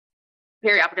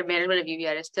perioperative management of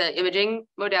uveitis to imaging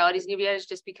modalities in uveitis,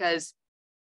 just because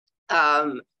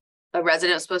a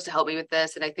resident was supposed to help me with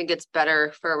this. And I think it's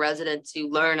better for a resident to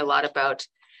learn a lot about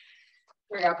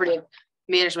perioperative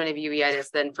management of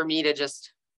uveitis than for me to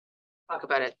just talk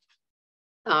about it.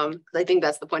 I think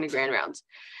that's the point of grand rounds.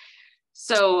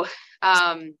 So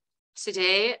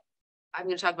today I'm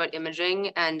going to talk about imaging,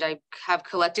 and I have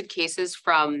collected cases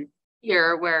from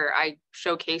here where I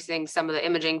showcasing some of the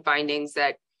imaging findings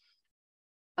that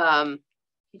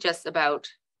just about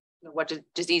what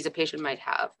disease a patient might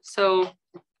have. So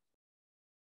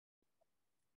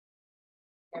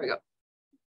there we go.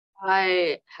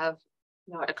 I have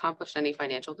not accomplished any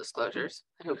financial disclosures.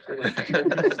 I hope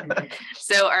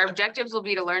so. Our objectives will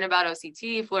be to learn about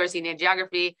OCT, fluorescein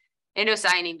angiography,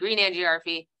 indocyanine, green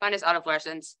angiography, fundus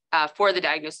autofluorescence for the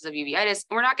diagnosis of uveitis.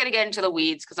 And we're not going to get into the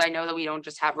weeds because I know that we don't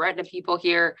just have retina people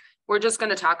here. We're just going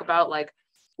to talk about like,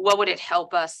 what would it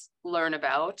help us learn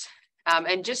about,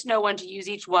 and just know when to use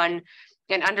each one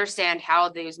and understand how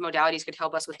these modalities could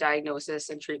help us with diagnosis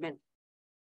and treatment.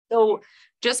 So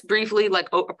just briefly, like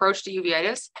approach to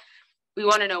uveitis, we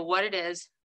want to know what it is,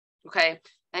 okay?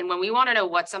 And when we want to know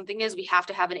what something is, we have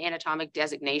to have an anatomic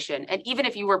designation. And even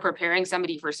if you were preparing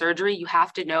somebody for surgery, you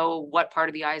have to know what part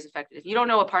of the eye is affected. If you don't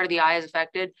know what part of the eye is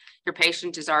affected, your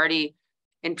patient is already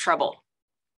in trouble.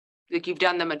 Like you've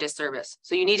done them a disservice.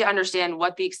 So you need to understand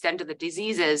what the extent of the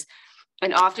disease is.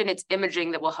 And often it's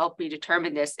imaging that will help me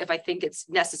determine this if I think it's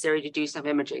necessary to do some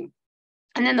imaging.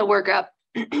 And then the workup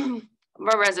of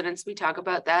our residents, we talk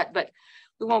about that, but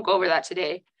we won't go over that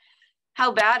today.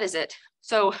 How bad is it?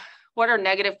 So what are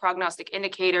negative prognostic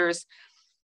indicators,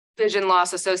 vision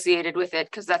loss associated with it?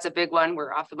 Because that's a big one.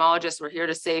 We're ophthalmologists. We're here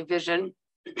to save vision.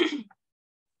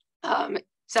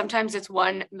 Sometimes it's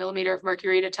 1 millimeter of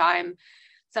mercury at a time.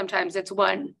 Sometimes it's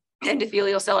 1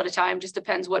 endothelial cell at a time. Just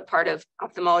depends what part of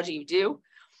ophthalmology you do.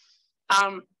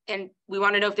 And we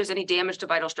want to know if there's any damage to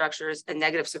vital structures and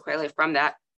negative sequelae from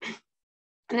that.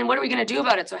 And then what are we going to do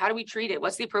about it? So how do we treat it?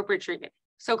 What's the appropriate treatment?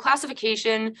 So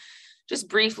classification, just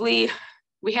briefly,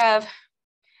 we have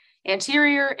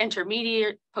anterior,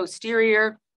 intermediate,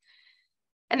 posterior,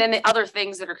 and then the other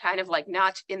things that are kind of like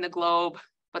not in the globe,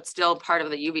 but still part of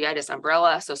the uveitis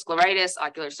umbrella. So scleritis,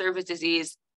 ocular surface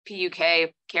disease,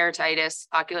 PUK, keratitis,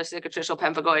 ocular cicatricial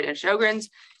pemphigoid, and Sjogren's.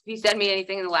 If you send me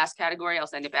anything in the last category, I'll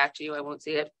send it back to you. I won't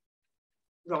see it.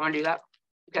 You don't want to do that.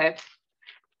 Okay.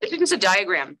 This is just a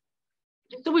diagram,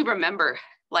 just so we remember,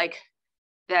 like,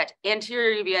 that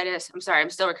anterior uveitis, I'm sorry, I'm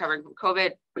still recovering from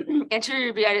COVID.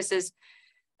 Anterior uveitis is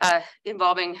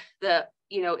involving the,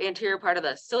 anterior part of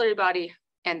the ciliary body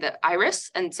and the iris.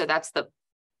 And so that's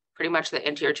pretty much the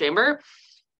anterior chamber.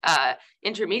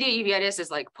 Intermediate uveitis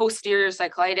is like posterior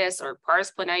cyclitis or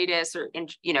pars planitis, or,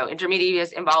 intermediate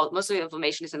uveitis involved, mostly the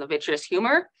inflammation is in the vitreous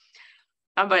humor.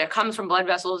 But it comes from blood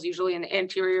vessels, usually in the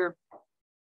anterior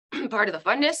part of the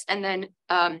fundus. And then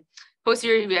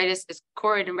posterior uveitis is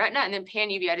choroid and retina, and then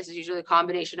panuveitis is usually a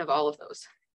combination of all of those.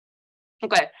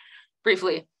 Okay,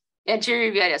 briefly,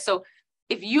 anterior uveitis. So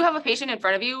if you have a patient in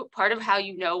front of you, part of how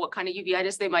you know what kind of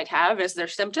uveitis they might have is their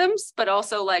symptoms, but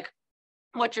also like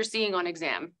what you're seeing on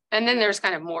exam. And then there's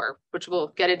kind of more, which we'll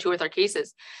get into with our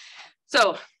cases.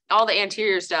 So all the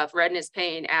anterior stuff, redness,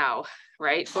 pain, ow,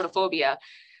 right? Photophobia.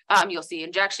 You'll see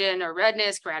injection or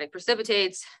redness, chorotic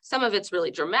precipitates. Some of it's really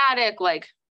dramatic, like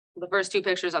the first 2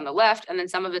 pictures on the left, and then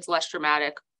some of it's less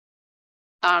dramatic.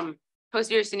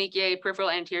 Posterior synechiae, peripheral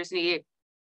anterior synechiae,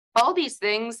 all these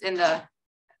things in the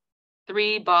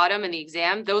 3 bottom in the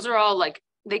exam, those are all like,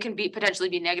 they can potentially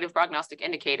be negative prognostic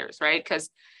indicators, right? Because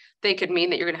they could mean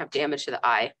that you're going to have damage to the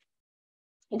eye.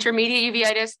 Intermediate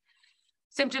uveitis,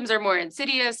 symptoms are more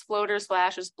insidious, floaters,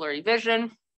 flashes, blurry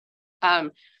vision.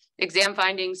 Exam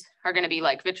findings are going to be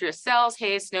like vitreous cells,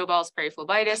 haze, snowballs,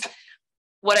 periphlebitis.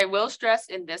 What I will stress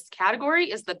in this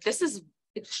category is that this is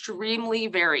extremely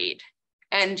varied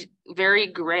and very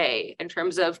gray in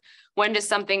terms of when does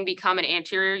something become an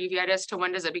anterior uveitis to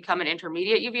when does it become an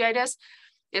intermediate uveitis?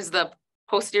 Is the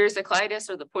posterior cyclitis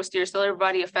or the posterior ciliary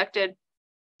body affected?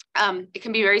 It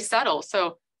can be very subtle.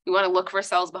 So we want to look for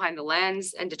cells behind the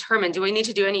lens and determine, do we need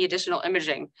to do any additional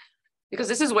imaging? Because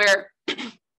this is where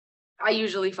I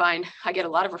usually find I get a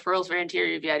lot of referrals for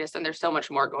anterior uveitis, and there's so much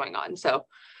more going on. So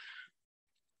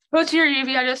posterior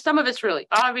uveitis, some of it's really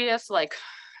obvious, like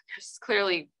there's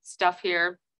clearly stuff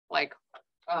here, like,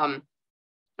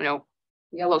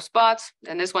 yellow spots,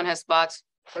 and this one has spots,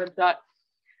 third dot.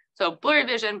 So blurry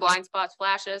vision, blind spots,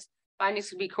 flashes, findings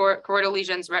could be choroidal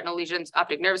lesions, retinal lesions,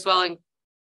 optic nerve swelling,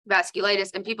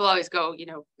 vasculitis, and people always go,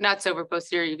 nuts over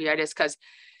posterior uveitis because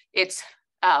it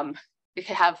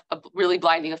can have a really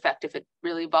blinding effect if it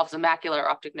really involves the macular or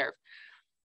optic nerve.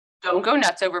 Don't go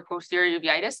nuts over posterior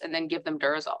uveitis and then give them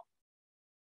Durezol.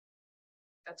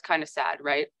 That's kind of sad,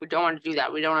 right? We don't want to do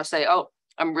that. We don't want to say, oh,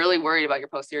 I'm really worried about your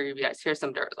posterior uveitis. Here's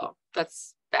some Durezol.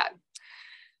 That's bad.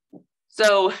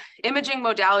 So imaging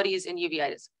modalities in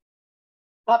uveitis.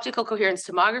 Optical coherence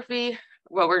tomography.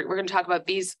 Well, we're going to talk about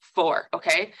these 4,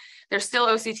 okay? There's still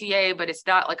OCTA, but it's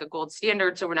not like a gold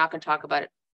standard, so we're not going to talk about it.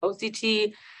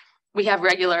 OCT, we have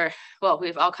regular, well, we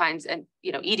have all kinds, and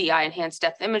EDI, enhanced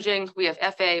depth imaging. We have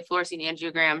FA, fluorescein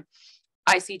angiogram,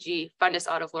 ICG, fundus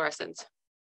autofluorescence.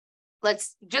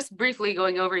 Let's just briefly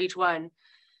going over each one.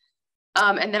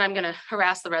 And then I'm going to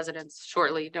harass the residents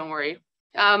shortly, don't worry.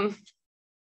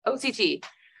 OCT.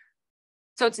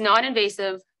 So it's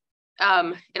non-invasive.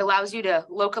 It allows you to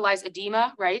localize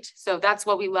edema, right? So that's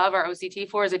what we love our OCT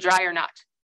for. Is it dry or not?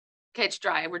 Okay, it's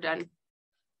dry. We're done.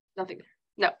 Nothing there.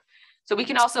 No. So we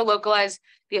can also localize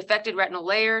the affected retinal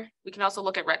layer. We can also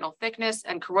look at retinal thickness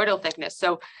and choroidal thickness.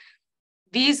 So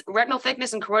these retinal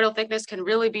thickness and choroidal thickness can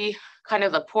really be kind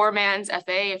of the poor man's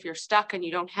FA if you're stuck and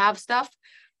you don't have stuff.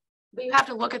 But you have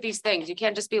to look at these things. You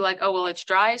can't just be like, oh, well, it's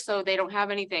dry, so they don't have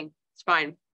anything. It's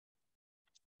fine.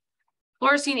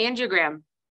 Fluorescein angiogram.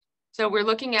 So we're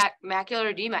looking at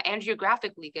macular edema,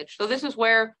 angiographic leakage. So this is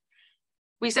where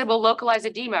we said we'll localize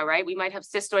edema, right? We might have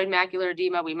cystoid macular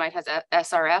edema. We might have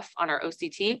SRF on our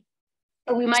OCT,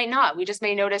 or we might not. We just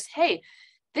may notice, hey,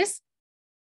 this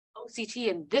OCT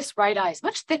in this right eye is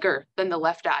much thicker than the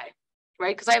left eye,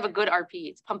 right? Because I have a good RP,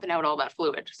 it's pumping out all that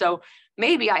fluid. So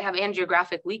maybe I have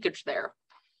angiographic leakage there.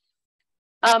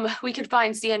 We could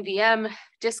find CNVM,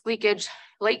 disc leakage,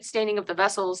 late staining of the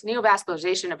vessels,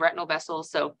 neovascularization of retinal vessels,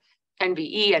 so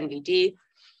NVE, NVD,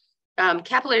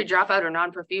 capillary dropout or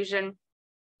non-perfusion,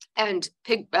 and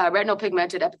retinal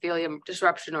pigmented epithelium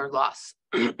disruption or loss.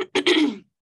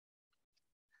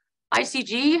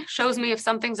 ICG shows me if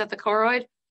something's at the choroid,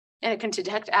 and it can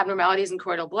detect abnormalities in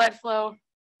choroidal blood flow.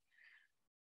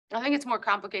 I think it's more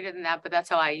complicated than that, but that's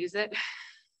how I use it.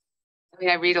 I mean,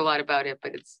 I read a lot about it,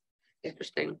 but it's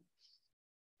interesting.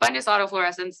 Fundus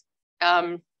autofluorescence.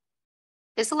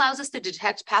 This allows us to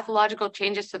detect pathological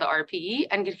changes to the RPE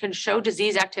and it can show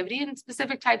disease activity in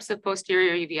specific types of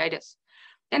posterior uveitis.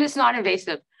 And it's not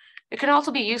invasive. It can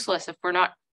also be useless if we're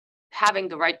not having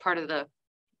the right part of the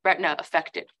retina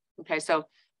affected. Okay, so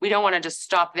we don't want to just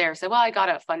stop there and say, well, I got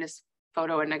a fundus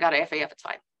photo and I got a FAF, it's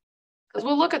fine. Because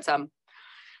we'll look at some.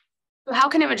 So how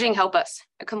can imaging help us?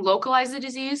 It can localize the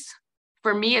disease.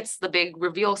 For me, it's the big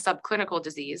reveal subclinical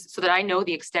disease so that I know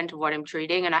the extent of what I'm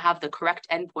treating and I have the correct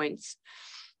endpoints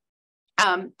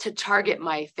to target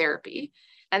my therapy.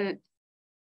 And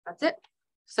that's it.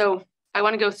 So I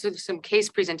want to go through some case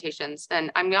presentations,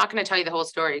 and I'm not going to tell you the whole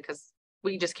story because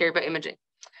we just care about imaging.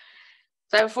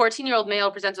 So I have a 14-year-old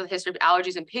male presents with a history of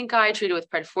allergies and pink eye, treated with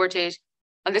Predforte.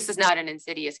 And this is not an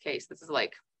insidious case. This is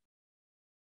like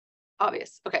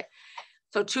obvious. Okay.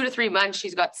 So 2 to 3 months,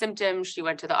 she's got symptoms. She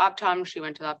went to the optom, she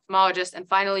went to the ophthalmologist, and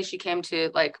finally she came to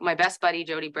like my best buddy,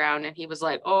 Jody Brown, and he was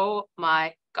like, oh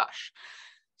my gosh.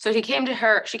 So she came to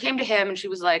him and she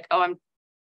was like, oh, I'm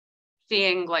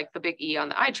seeing like the big E on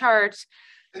the eye chart.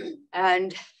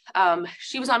 And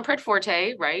she was on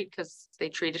Predforte, right? Because they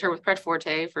treated her with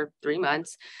Predforte for 3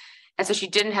 months. And so she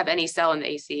didn't have any cell in the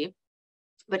AC,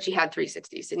 but she had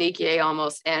 360, synechiae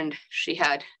almost, and she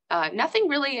had nothing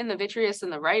really in the vitreous in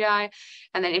the right eye,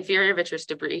 and then inferior vitreous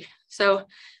debris. So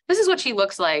this is what she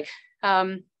looks like.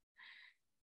 Paris.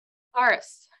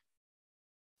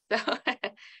 So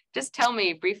just tell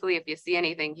me briefly if you see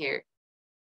anything here.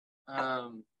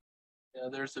 Yeah,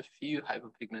 there's a few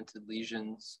hypopigmented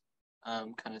lesions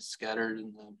kind of scattered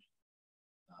in the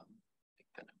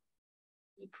kind of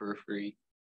the periphery.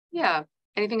 Yeah.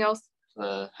 Anything else?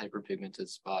 The hyperpigmented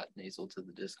spot nasal to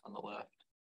the disc on the left.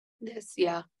 This,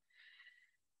 yeah.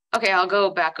 Okay, I'll go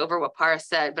back over what Paris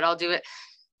said, but I'll do it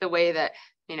the way that,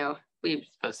 you know, we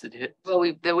supposed to do it. Well,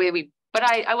 but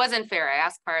I wasn't fair. I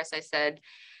asked Paris, I said,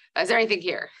 is there anything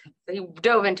here? So he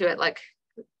dove into it like,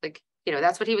 you know,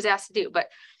 that's what he was asked to do. But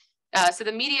so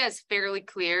the media is fairly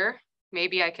clear.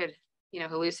 Maybe I could, you know,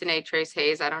 hallucinate, trace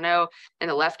haze, I don't know, in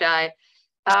the left eye.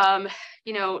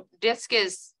 You know, disc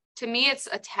is, to me, it's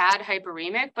a tad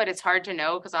hyperemic, but it's hard to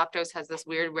know because Optos has this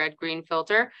weird red-green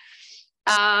filter.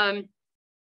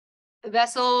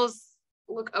 Vessels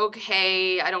look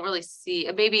okay. I don't really see,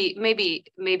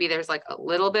 maybe there's like a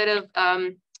little bit of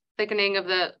thickening of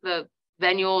the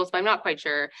venules, but I'm not quite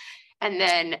sure. And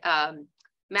then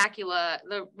macula,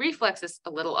 the reflex is a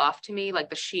little off to me, like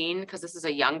the sheen, because this is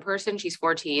a young person, she's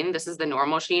 14. This is the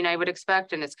normal sheen I would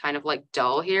expect, and it's kind of like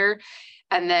dull here.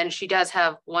 And then she does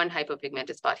have one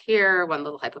hypopigmented spot here, one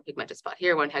little hypopigmented spot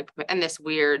here, and this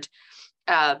weird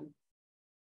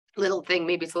little thing.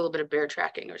 Maybe it's a little bit of bear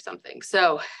tracking or something.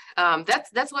 So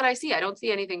that's what I see. I don't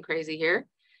see anything crazy here.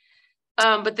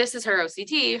 But this is her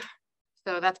OCT,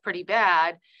 so that's pretty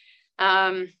bad.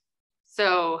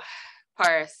 So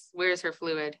Paris, where's her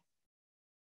fluid?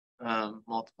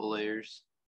 Multiple layers.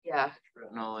 Yeah.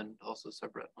 Retinal and also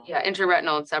subretinal. Yeah,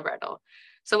 intraretinal and subretinal.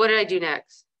 So what did I do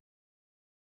next?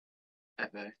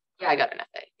 FA. Yeah, I got an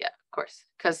FA. Yeah, of course.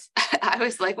 Because I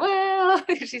was like, well,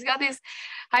 she's got these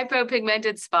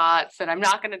hypopigmented spots, and I'm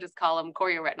not going to just call them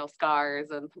chorioretinal scars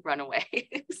and run away.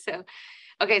 So,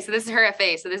 okay, so this is her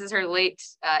FA. So this is her late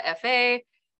FA.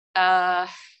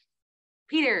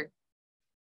 Peter,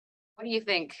 what do you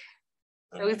think?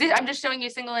 So I'm just showing you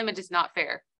a single image is not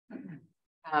fair.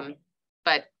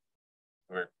 But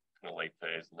we're kind of late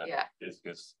phase, and then yeah, it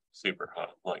gets super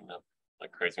hot, like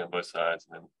crazy on both sides,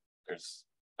 and then there's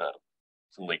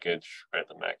some leakage right at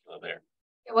the macula there.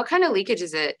 Yeah, what kind of leakage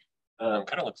is it? Kind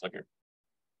of looks like a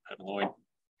petaloid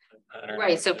pattern.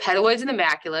 Right, so petaloids in the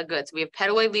macula, good. So we have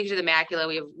petaloid leakage of the macula.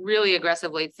 We have really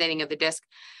aggressive late staining of the disc.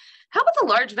 How about the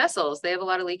large vessels? They have a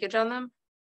lot of leakage on them?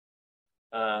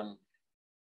 I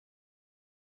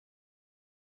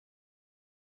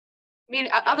mean,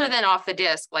 other than off the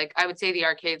disc, like I would say the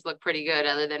arcades look pretty good,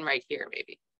 other than right here,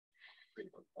 maybe.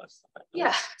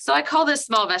 Yeah, so I call this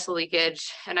small vessel leakage,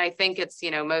 and I think it's,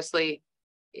 you know, mostly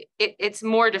it's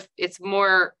more in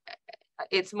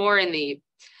the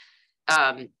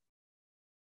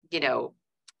you know,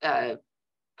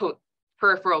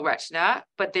 peripheral retina,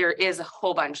 but there is a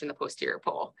whole bunch in the posterior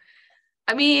pole.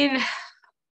 I mean,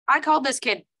 I called this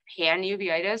kid pan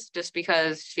uveitis just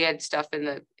because she had stuff in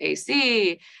the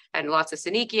AC and lots of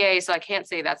synechiae, so I can't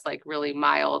say that's like really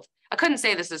mild. I couldn't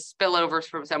say this is spillovers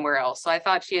from somewhere else. So I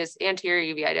thought she has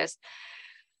anterior uveitis.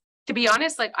 To be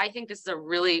honest, like I think this is a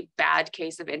really bad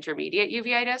case of intermediate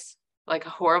uveitis, like a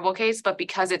horrible case, but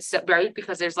because it's right,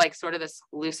 because there's like sort of this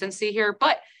lucency here,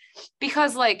 but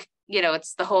because like, you know,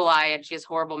 it's the whole eye and she has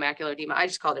horrible macular edema. I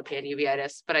just called her pan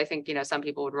uveitis, but I think, you know, some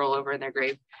people would roll over in their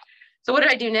grave. So what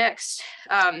did I do next?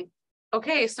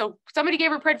 Okay, so somebody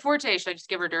gave her Pred Forte. Should I just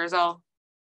give her Durezol?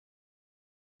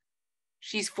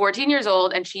 She's 14 years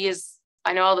old, and she is,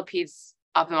 I know all the peds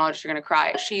ophthalmologists are going to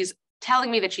cry. She's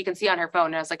telling me that she can see on her phone.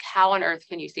 And I was like, how on earth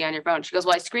can you see on your phone? She goes,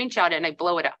 well, I screenshot it and I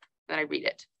blow it up and I read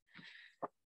it.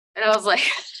 And I was like,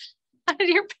 how did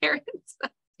your parents?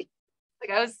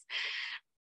 Like I was,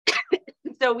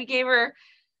 so we gave her,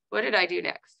 what did I do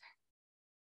next?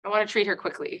 I want to treat her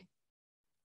quickly.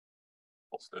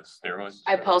 Pulse dose steroids.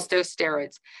 I pulse dose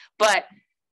steroids, but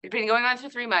it's been going on for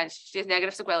 3 months. She has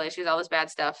negative sequelae. She has all this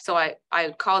bad stuff. So I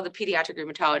called the pediatric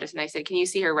rheumatologist and I said, can you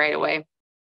see her right away?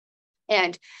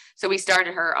 And so we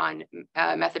started her on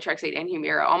methotrexate and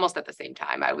Humira almost at the same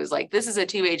time. I was like, this is a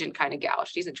 2-agent kind of gal.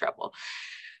 She's in trouble.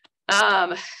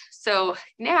 So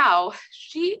now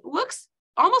she looks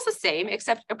almost the same,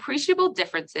 except appreciable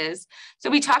differences. So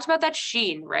we talked about that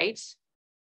sheen, right?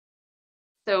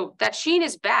 So that sheen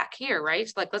is back here,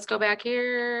 right? Like, let's go back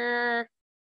here.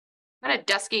 Kind of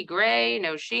dusky gray,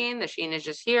 no sheen. The sheen is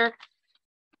just here.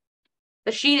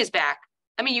 The sheen is back.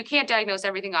 I mean, you can't diagnose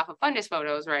everything off of fundus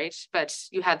photos, right? But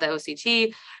you had the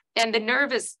OCT, and the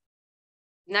nerve is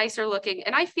nicer looking.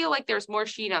 And I feel like there's more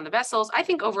sheen on the vessels. I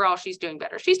think overall she's doing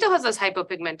better. She still has those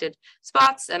hypopigmented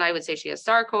spots, and I would say she has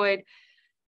sarcoid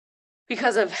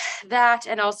because of that.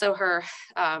 And also her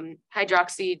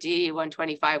hydroxy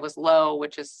D125 was low,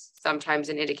 which is sometimes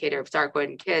an indicator of sarcoid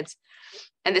in kids.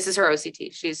 And this is her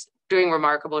OCT. She's doing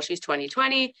remarkable. She's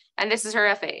 20/20, and this is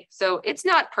her FA. So it's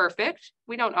not perfect.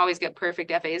 We don't always get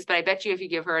perfect FAs, but I bet you if you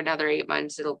give her another 8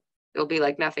 months, it'll be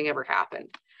like nothing ever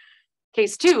happened.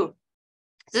 Case 2.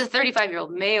 This is a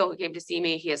 35-year-old male who came to see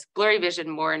me. He has blurry vision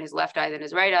more in his left eye than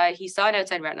his right eye. He saw an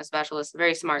outside retina specialist, a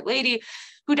very smart lady,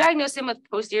 who diagnosed him with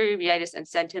posterior uveitis and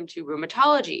sent him to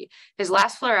rheumatology. His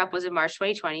last flare-up was in March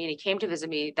 2020, and he came to visit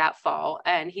me that fall.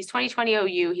 And he's 20/20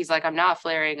 OU. He's like, I'm not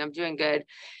flaring. I'm doing good.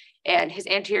 And his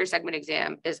anterior segment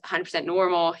exam is 100%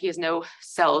 normal. He has no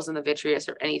cells in the vitreous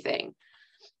or anything.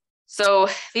 So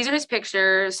these are his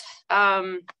pictures.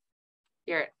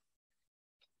 Here.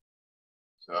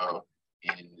 So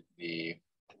in the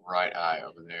right eye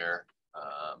over there,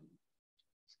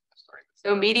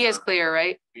 So media is clear,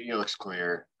 right? media looks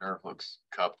clear, nerve looks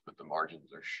cupped, but the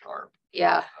margins are sharp.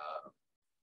 Yeah.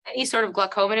 Any sort of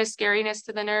glaucomatous scariness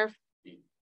to the nerve,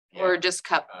 or just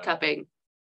cupping?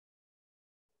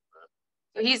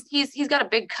 So he's got a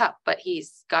big cup, but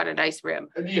he's got a nice rim.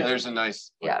 Yeah, there's a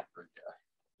nice. Yeah.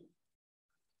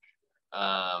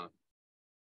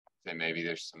 Say maybe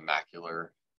there's some macular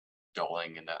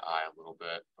dulling in that eye a little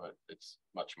bit, but it's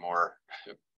much more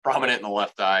prominent in the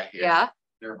left eye. Yeah.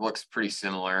 Nerve looks pretty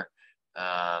similar.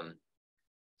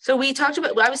 So we talked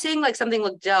about, I was saying like something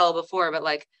looked dull before, but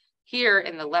like here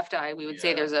in the left eye, we would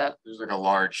say there's like a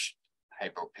large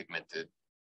hypopigmented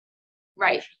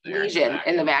lesion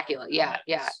in the macula. Yeah.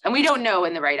 And we don't know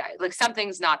in the right eye, like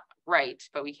something's not right,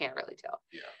 but we can't really tell.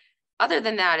 Yeah. Other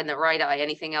than that, in the right eye,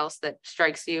 anything else that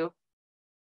strikes you?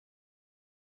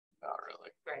 Not really.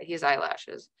 Right, he has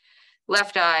eyelashes.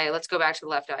 Left eye, let's go back to the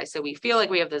left eye. So we feel like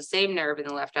we have the same nerve in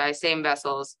the left eye, same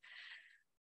vessels.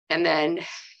 And then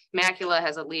macula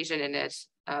has a lesion in it.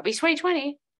 But he's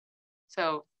 20/20.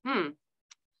 So, I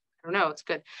don't know, it's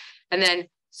good. And then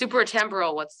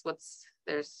supratemporal, what's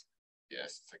there's.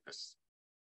 Yes, it's like this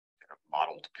kind of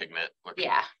mottled pigment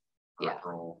looking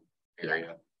peripheral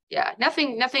area. Yeah,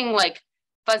 nothing like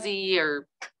fuzzy or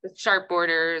with sharp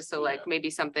borders. So like maybe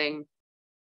something.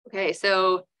 Okay,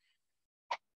 so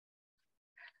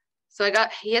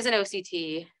he has an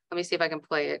OCT. Let me see if I can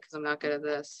play it because I'm not good at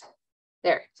this.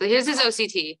 There. So here's his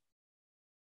OCT.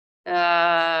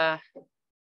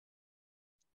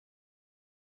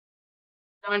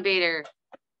 John Bader.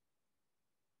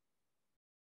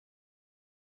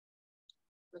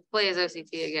 Let's play his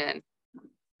OCT again.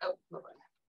 Oh, hold on.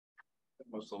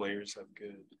 Most of the layers have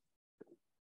good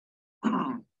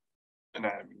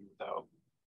anatomy without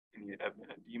any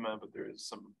edema, but there is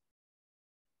some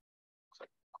like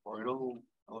choroidal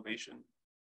elevation.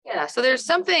 Yeah, so there's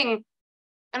something,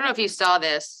 I don't know if you saw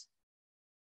this.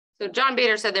 So John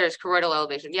Bader said there's choroidal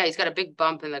elevation. Yeah, he's got a big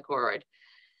bump in the choroid.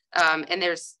 And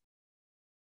there's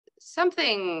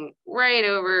something right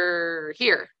over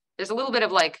here. There's a little bit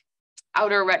of like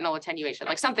outer retinal attenuation,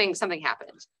 like something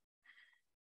happened.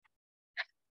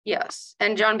 Yes,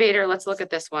 and John Bader, let's look at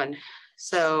this one.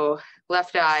 So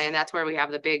left eye, and that's where we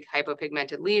have the big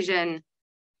hypopigmented lesion.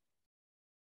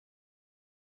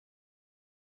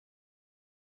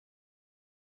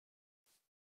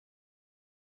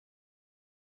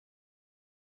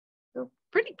 So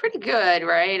pretty good,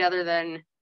 right? Other than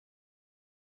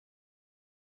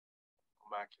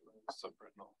Macula,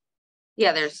 subretinal.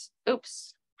 Yeah, there's,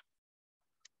 oops.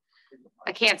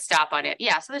 I can't stop on it.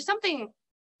 Yeah, so there's something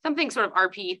sort of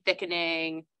RPE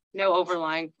thickening, no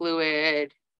overlying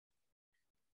fluid.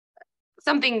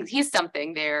 He's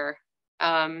something there.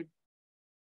 So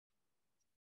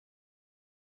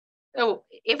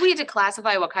if we had to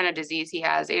classify what kind of disease he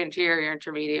has, anterior,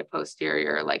 intermediate,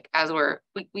 posterior, like as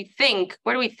we think,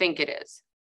 what do we think it is?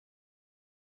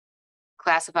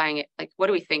 Classifying it, like what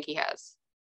do we think he has?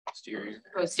 Posterior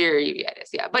uveitis,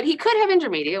 yeah. But he could have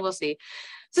intermediate, we'll see.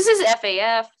 So this is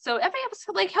FAF. So FAF is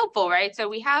like helpful, right? So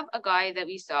we have a guy that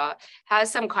we saw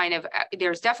has some kind of,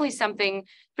 there's definitely something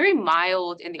very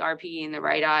mild in the RPE in the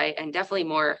right eye and definitely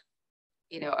more,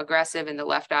 aggressive in the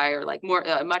left eye, or like more,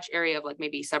 much area of like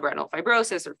maybe subretinal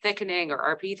fibrosis or thickening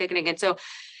or RPE thickening. And so,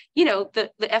 the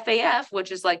FAF,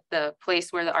 which is like the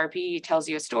place where the RPE tells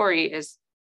you a story, is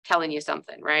telling you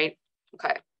something, right?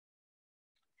 Okay.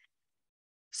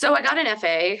 So I got an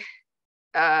FA,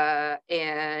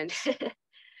 and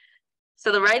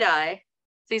so the right eye,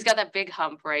 so he's got that big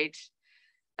hump, right?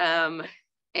 And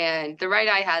the right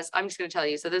eye has, I'm just going to tell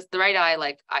you, so the right eye,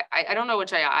 like, I don't know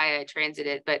which eye I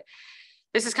transited, but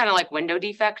this is kind of like window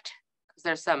defect, because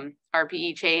there's some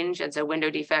RPE change. And so window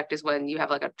defect is when you have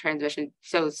like a transmission.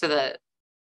 So the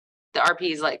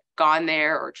RPE is like gone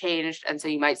there or changed. And so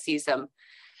you might see some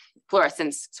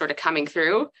fluorescence sort of coming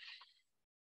through.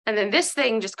 And then this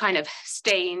thing just kind of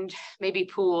stained, maybe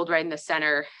pooled right in the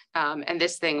center. And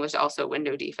this thing was also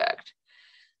window defect.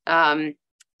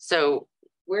 So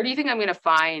where do you think I'm going to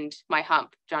find my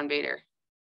hump, John Bader?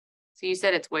 So you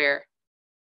said it's where?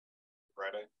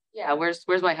 Right eye. Yeah, where's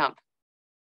my hump?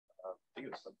 I think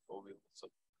it was subfoveal.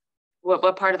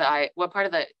 What part of the eye? What part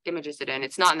of the image is it in?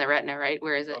 It's not in the retina, right?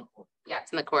 Where is it? Yeah,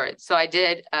 it's in the choroid. So I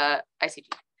did ICG.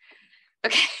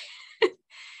 Okay.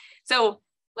 So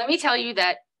let me tell you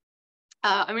that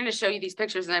I'm going to show you these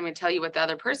pictures, and I'm going to tell you what the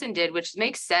other person did, which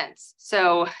makes sense.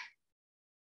 So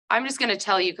I'm just going to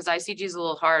tell you because ICG is a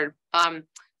little hard.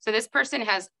 So this person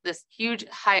has this huge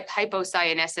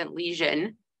hypocyanescent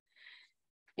lesion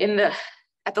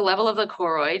at the level of the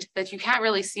choroid that you can't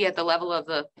really see at the level of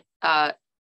the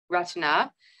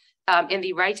retina in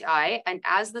the right eye. And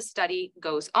as the study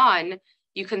goes on,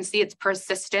 you can see it's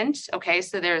persistent. Okay,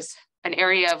 so there's an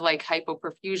area of like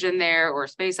hypoperfusion there, or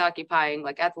space occupying,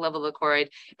 like at the level of the choroid.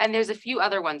 And there's a few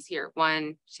other ones here,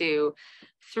 1, 2,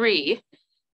 3.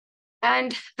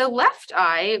 And the left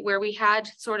eye, where we had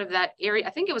sort of that area,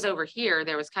 I think it was over here,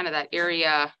 there was kind of that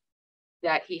area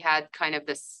that he had kind of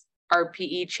this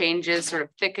RPE changes, sort of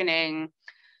thickening,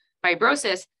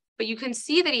 fibrosis. But you can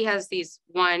see that he has these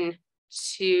 1,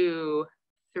 2,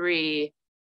 3,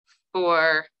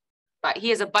 4, but he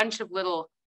has a bunch of little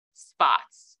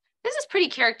spots. This is pretty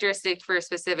characteristic for a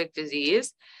specific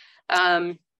disease.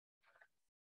 And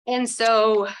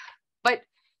so, but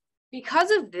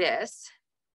because of this,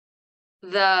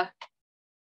 the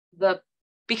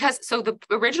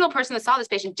original person that saw this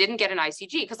patient didn't get an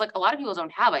ICG, because like a lot of people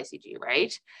don't have ICG,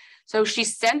 right? So she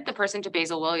sent the person to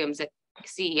Basil Williams at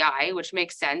CEI, which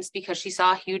makes sense because she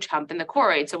saw a huge hump in the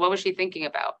choroid. So what was she thinking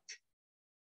about?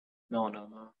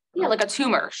 Melanoma. Yeah, like a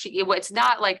tumor. It's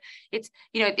not like, it's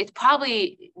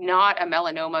probably not a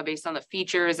melanoma based on the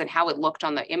features and how it looked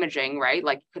on the imaging, right?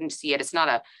 Like you couldn't see it. It's not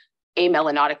a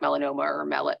melanotic melanoma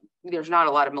or there's not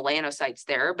a lot of melanocytes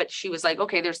there, but she was like,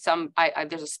 okay, there's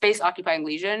a space occupying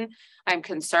lesion. I'm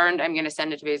concerned. I'm going to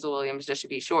send it to Basil Williams just to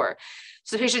be sure.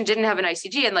 So the patient didn't have an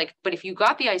ICG, and but if you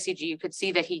got the ICG, you could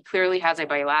see that he clearly has a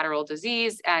bilateral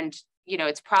disease, and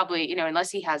it's probably,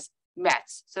 unless he has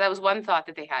Mets. So that was one thought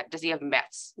that they had. Does he have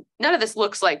Mets? None of this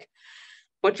looks like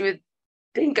what you would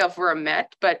think of for a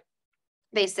Met, but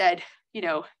they said,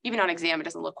 even on exam, it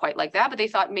doesn't look quite like that, but they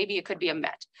thought maybe it could be a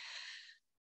Met.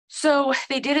 So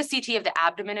they did a CT of the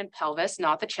abdomen and pelvis,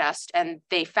 not the chest, and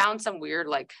they found some weird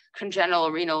like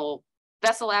congenital renal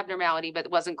vessel abnormality, but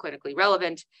it wasn't clinically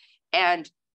relevant.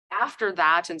 And after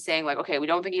that, and saying like, okay, we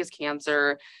don't think he has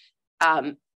cancer,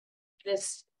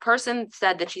 this person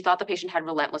said that she thought the patient had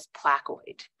relentless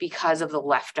placoid because of the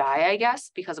left eye, I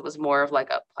guess, because it was more of like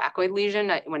a placoid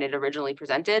lesion when it originally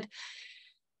presented.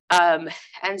 And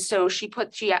so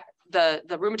the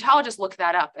rheumatologist looked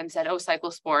that up and said, oh,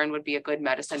 cyclosporin would be a good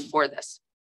medicine for this.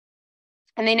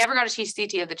 And they never got a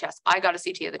CT of the chest. I got a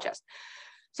CT of the chest.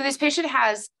 So this patient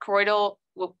has choroidal,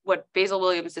 what Basil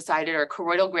Williams decided are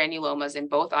choroidal granulomas in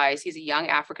both eyes. He's a young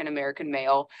African-American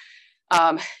male.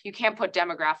 You can't put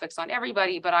demographics on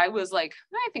everybody, but I was like,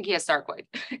 I think he has sarcoid.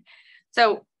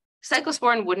 So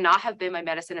cyclosporin would not have been my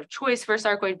medicine of choice for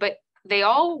sarcoid, but they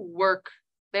all work.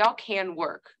 They all can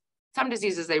work. Some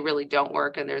diseases, they really don't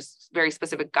work, and there's very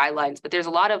specific guidelines, but there's a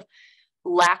lot of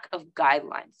lack of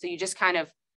guidelines. So you just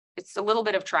it's a little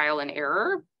bit of trial and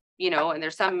error, and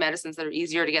there's some medicines that are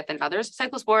easier to get than others.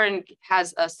 Cyclosporin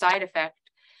has a side effect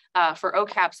for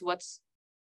OCAPs. What's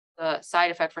the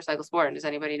side effect for cyclosporin? Does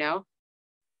anybody know?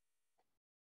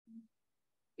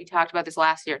 We talked about this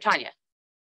last year. Tanya,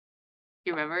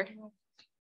 you remember?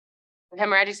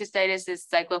 Hemorrhagic cystitis is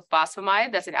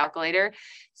cyclophosphamide. That's an alkylator.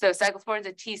 So cyclosporin is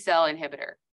a T cell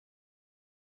inhibitor.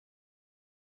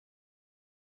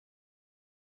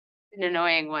 An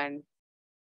annoying one.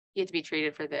 You have to be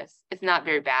treated for this. It's not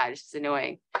very bad. It's just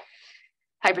annoying.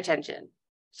 Hypertension.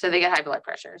 So they get high blood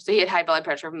pressure. So he had high blood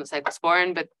pressure from the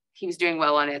cyclosporin, but he was doing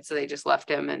well on it. So they just left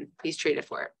him and he's treated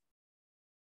for it.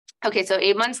 Okay, so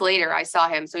 8 months later, I saw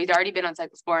him. So he'd already been on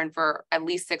cyclosporin for at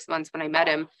least 6 months when I met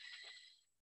him.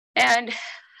 And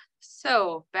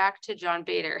so back to John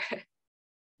Bader.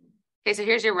 Okay, so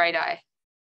here's your right eye.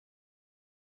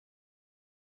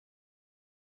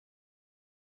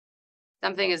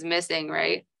 Something is missing,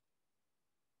 right?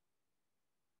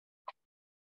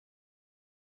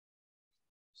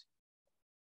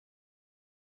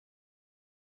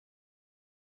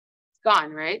 It's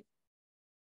gone, right?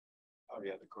 Oh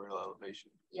yeah, the choroidal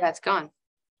elevation. Yeah, it's gone.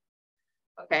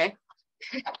 Okay.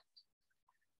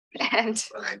 And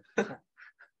so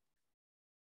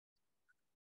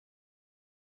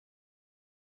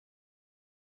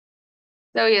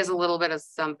he has a little bit of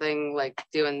something, like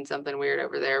doing something weird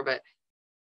over there, but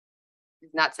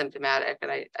he's not symptomatic.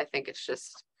 And I think it's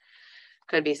just,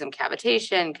 could be some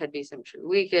cavitation, could be some true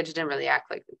leakage. Didn't really act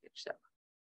like leakage. So,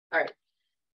 all right.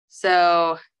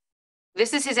 So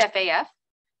this is his FAF.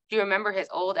 Do you remember his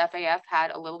old FAF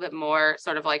had a little bit more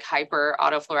sort of like hyper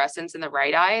autofluorescence in the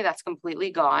right eye? That's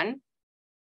completely gone.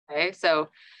 Okay, so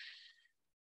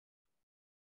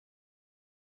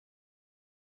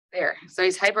there. So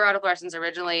he's hyper autofluorescence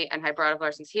originally and hyper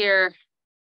autofluorescence here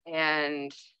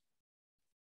and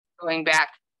going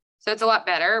back. So it's a lot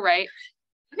better, right?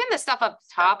 Even the stuff up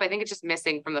top, I think it's just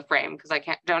missing from the frame because I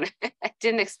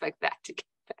didn't expect that to get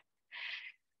back.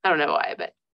 I don't know why,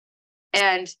 but.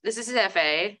 And this is his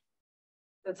FA.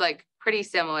 It's like pretty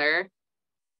similar.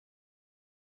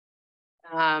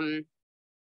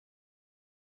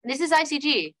 This is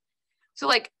ICG. So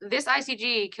like this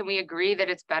ICG, can we agree that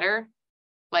it's better?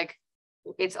 Like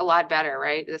it's a lot better,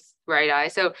 right? This right eye.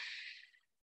 So,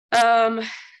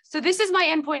 so this is my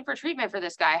endpoint for treatment for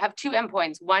this guy. I have two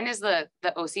endpoints. One is the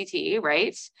OCT,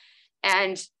 right?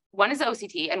 And one is the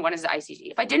OCT and one is the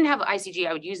ICG. If I didn't have ICG,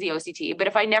 I would use the OCT. But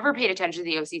if I never paid attention to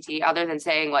the OCT, other than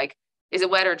saying like, is it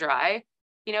wet or dry?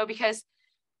 Because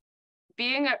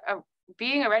being a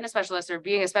retina specialist or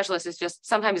being a specialist is just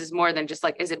sometimes is more than just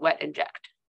like, is it wet, inject,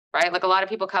 right? Like a lot of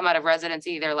people come out of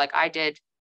residency, they're like, I did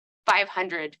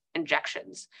 500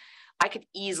 injections. I could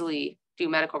easily do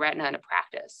medical retina in a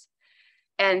practice.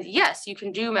 And yes, you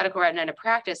can do medical retina in a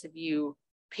practice if you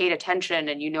paid attention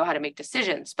and you know how to make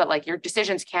decisions, but like your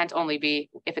decisions can't only be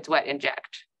if it's wet,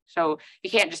 inject. So you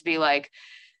can't just be like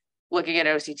looking at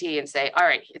OCT and say, all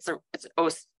right, it's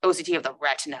OCT of the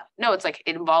retina. No, it's like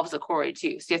it involves the choroid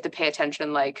too. So you have to pay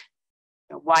attention, like,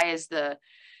 you know, why is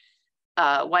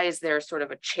there sort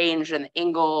of a change in the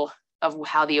angle of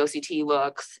how the OCT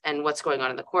looks and what's going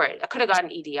on in the choroid. I could have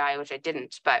gotten EDI, which I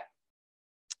didn't, but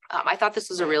I thought this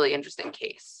was a really interesting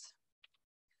case.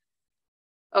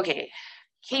 Okay,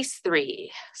 case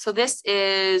 3. So this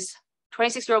is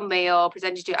 26-year-old male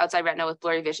presented to outside retina with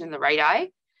blurry vision in the right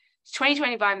eye. It's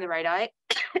 20/25 in the right eye.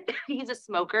 He's a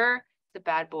smoker. He's a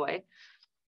bad boy.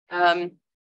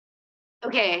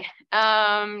 Okay,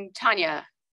 Tanya.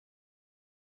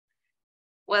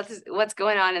 What's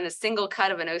going on in the single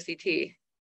cut of an OCT?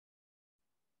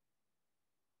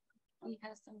 He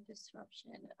has some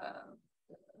disruption of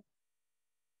the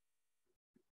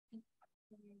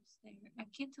I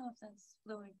can't tell if that's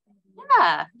fluid.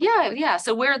 Yeah.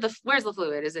 So where's the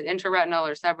fluid? Is it intraretinal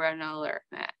or subretinal or?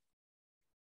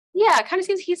 Yeah, it kind of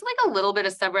seems he's like a little bit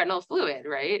of subretinal fluid,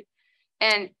 right?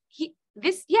 And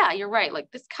you're right.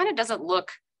 Like this kind of doesn't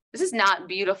look. This is not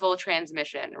beautiful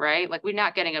transmission, right? Like we're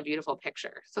not getting a beautiful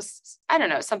picture. So I don't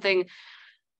know, something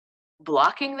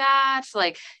blocking that,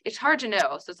 like it's hard to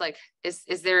know. So it's like, is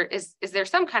there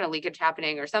some kind of leakage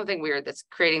happening or something weird that's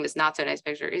creating this not so nice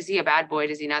picture? Is he a bad boy?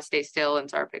 Does he not stay still? And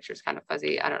so our picture's kind of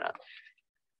fuzzy. I don't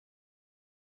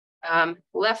know.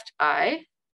 Left eye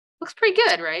looks pretty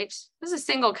good, right? This is a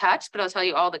single cut, but I'll tell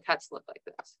you all the cuts look like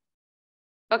this.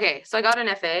 Okay, so I got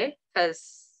an FA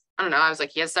because I don't know, I was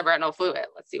like, he has subretinal fluid.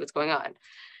 Let's see what's going on.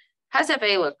 How's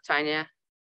FA look, Tanya?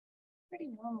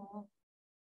 Pretty normal.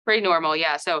 Pretty normal,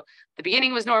 yeah. So the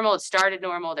beginning was normal. It started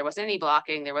normal. There wasn't any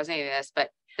blocking. There wasn't any of this,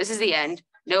 but this is the end.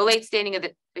 No late staining of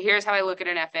the, here's how I look at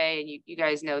an FA, and you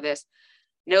guys know this.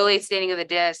 No late staining of the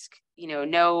disc, you know,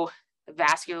 no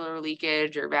vascular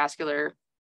leakage or vascular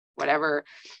whatever,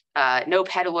 no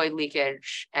petaloid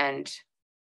leakage, and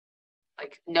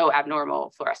like no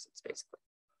abnormal fluorescence, basically.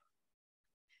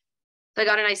 So I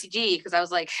got an ICG because I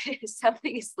was like,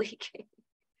 something is leaking.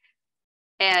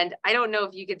 And I don't know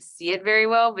if you could see it very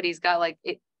well, but he's got like,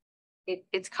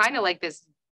 it's kind of like this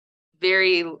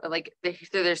very, like,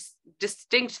 there's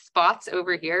distinct spots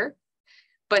over here,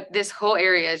 but this whole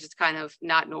area is just kind of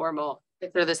not normal.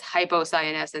 There's this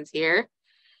hypocyanescence here.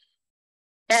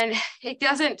 And it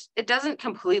doesn't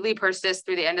completely persist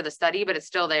through the end of the study, but it's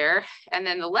still there. And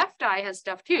then the left eye has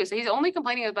stuff too. So he's only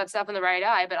complaining about stuff in the right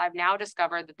eye, but I've now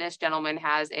discovered that this gentleman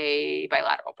has a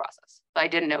bilateral process that I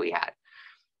didn't know he had.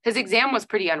 His exam was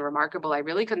pretty unremarkable. I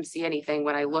really couldn't see anything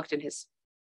when I looked at his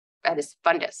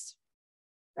fundus.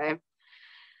 Okay.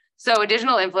 So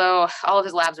additional inflow, all of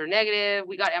his labs were negative.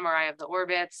 We got MRI of the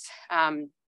orbits. I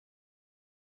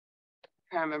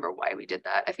can't remember why we did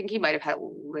that. I think he might have had a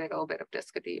little bit of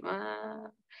disc edema.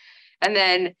 And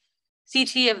then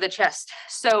CT of the chest.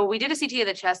 So we did a CT of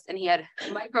the chest and he had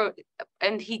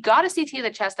he got a CT of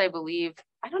the chest, I believe.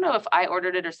 I don't know if I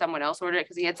ordered it or someone else ordered it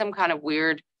because he had some kind of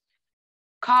weird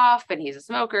cough and he's a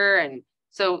smoker. And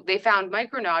so they found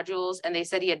micronodules and they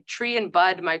said he had tree and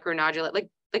bud micronodule. Like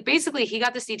basically he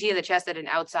got the CT of the chest at an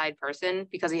outside person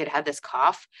because he had this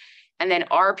cough. And then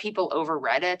our people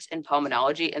overread it in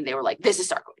pulmonology and they were like, this is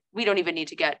sarcoid. We don't even need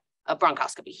to get a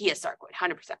bronchoscopy. He is sarcoid,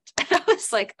 100%. And I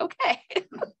was like, okay,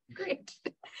 great.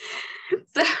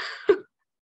 So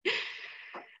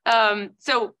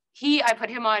I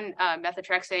put him on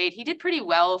methotrexate. He did pretty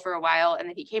well for a while. And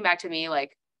then he came back to me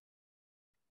like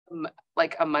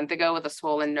a month ago with a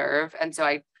swollen nerve. And so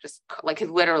I just like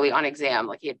literally on exam,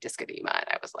 like he had disc edema. And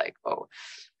I was like, oh.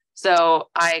 So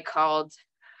I called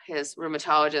his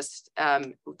rheumatologist,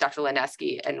 Dr.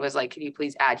 Lineski, and was like, can you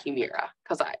please add Humira?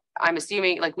 Because I'm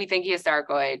assuming, like, we think he has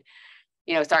sarcoid.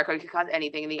 You know, sarcoid could cause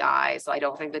anything in the eye. So I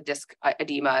don't think the disc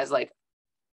edema is like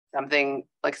something,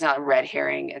 like it's not a red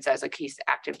herring. And so it's like he's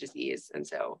active disease. And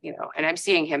so, you know, and I'm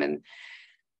seeing him in,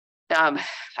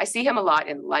 I see him a lot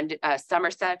in London,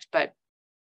 Somerset, but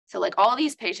so like all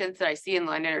these patients that I see in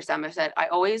London or Somerset, I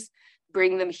always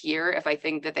bring them here if I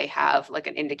think that they have like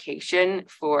an indication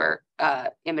for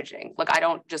imaging. Like I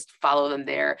don't just follow them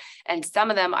there. And some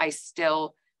of them I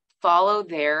still follow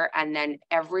there. And then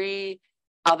every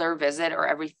other visit or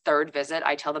every third visit,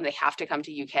 I tell them they have to come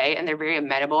to UK and they're very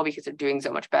amenable because they're doing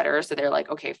so much better. So they're like,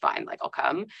 okay, fine, like I'll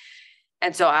come.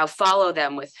 And so I'll follow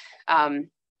them with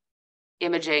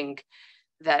imaging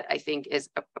that I think is,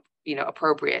 you know,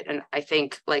 appropriate. And I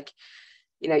think like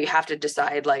you know, you have to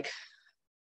decide like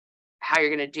how you're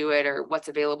going to do it or what's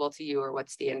available to you or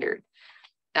what's standard.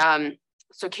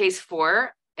 So case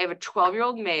 4, I have a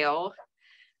 12-year-old male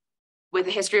with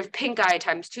a history of pink eye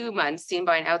times 2 months seen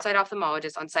by an outside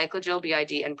ophthalmologist on cyclogel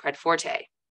BID and Pred-Forte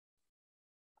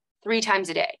 3 times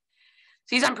a day.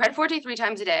 So he's on Pred-Forte 3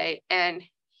 times a day, and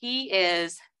he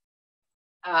is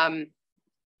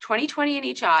 20/20 in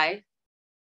each eye.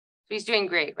 So he's doing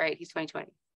great, right? He's 20/20.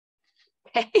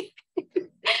 Okay.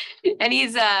 And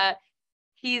he's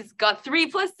got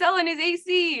 3+ cell in his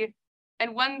AC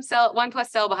and 1+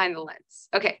 cell behind the lens.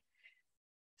 Okay.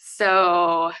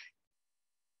 So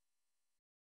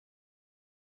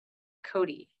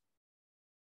Cody.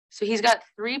 So he's got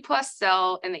 3+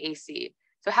 cell in the AC.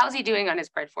 So how's he doing on his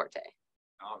Pred-Forte?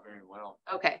 Not very well.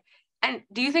 Okay. And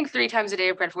do you think 3 times a day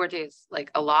of Pred-Forte is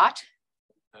like a lot?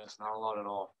 That's not a lot at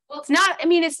all. Well, it's not. I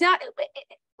mean, it's not.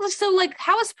 So like,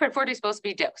 how is Pred-Forte supposed to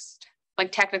be dosed?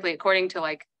 Like technically, according to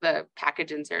like the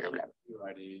package insert or whatever.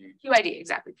 QID,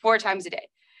 exactly. 4 times a day.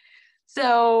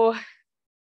 So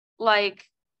like,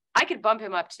 I could bump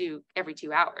him up to every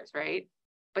 2 hours, right?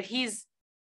 But he's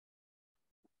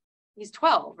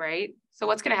 12, right? So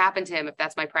what's going to happen to him if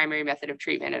that's my primary method of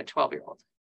treatment in a 12-year-old?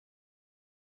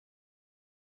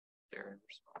 Steroid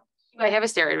response. You might have a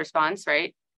steroid response,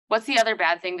 right? What's the other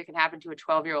bad thing that can happen to a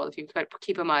 12-year-old if you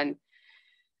keep him on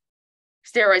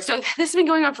steroids? So this has been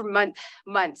going on for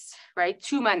months, right?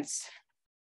 2 months.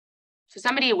 So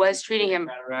somebody was treating him.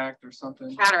 Cataract or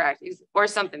something. Cataract or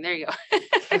something. There you go.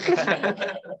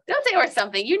 Don't say or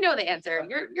something. You know the answer.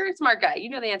 You're a smart guy. You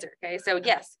know the answer. Okay. So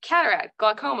yes, cataract,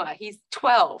 glaucoma. He's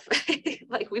 12.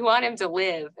 Like we want him to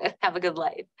live and have a good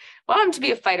life. We want him to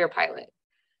be a fighter pilot.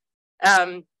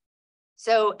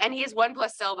 So, and he has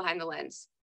 1+ cell behind the lens.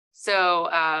 So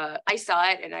I saw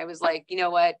it and I was like, you know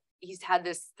what? He's had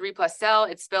this 3+ cell,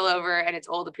 it's spillover, and it's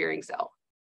old appearing cell.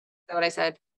 Is that what I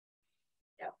said?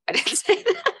 No, I didn't say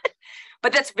that.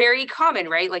 But that's very common,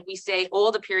 right? Like we say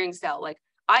old appearing cell. Like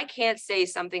I can't say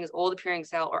something is old appearing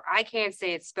cell, or I can't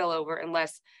say it's spillover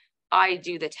unless I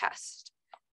do the test.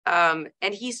 And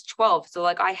he's 12. So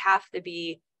like I have to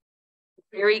be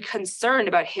very concerned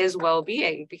about his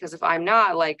well-being, because if I'm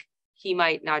not, like, he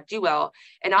might not do well,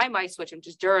 and I might switch him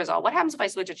to Durezol. What happens if I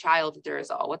switch a child to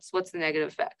Durezol? What's the negative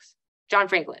effects? John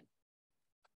Franklin,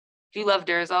 do you love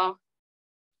Durezol?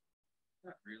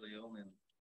 Not really, only in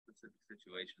specific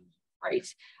situations. Right.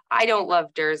 I don't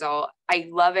love Durezol. I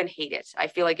love and hate it. I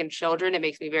feel like in children, it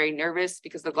makes me very nervous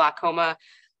because the glaucoma,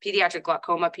 pediatric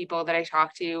glaucoma people that I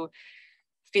talk to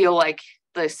feel like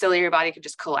the ciliary body could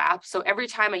just collapse. So every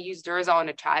time I use Durezol in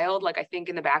a child, like I think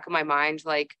in the back of my mind,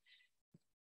 like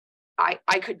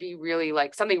I could be really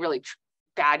like something really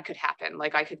bad could happen.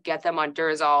 Like I could get them on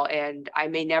Durezol and I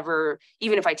may never,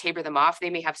 even if I taper them off, they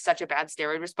may have such a bad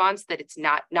steroid response that it's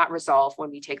not resolved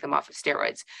when we take them off of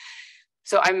steroids.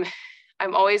 So I'm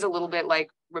always a little bit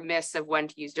like remiss of when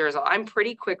to use Durezol. I'm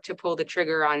pretty quick to pull the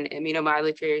trigger on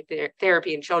immunomodulatory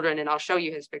therapy in children, and I'll show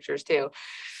you his pictures too.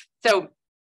 So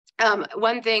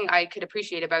one thing I could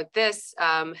appreciate about this,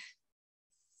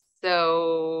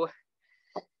 so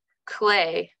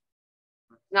Clay,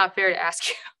 not fair to ask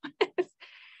you.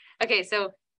 Okay,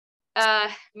 so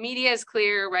media is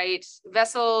clear, right?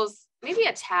 Vessels, maybe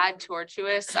a tad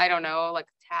tortuous. I don't know, like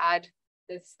a tad.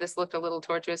 This looked a little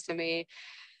tortuous to me.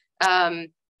 How's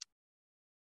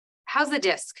the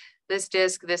disc? This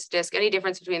disc, any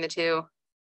difference between the two?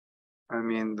 I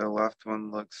mean, the left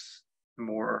one looks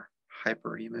more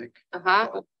hyperemic.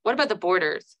 What about the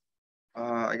borders?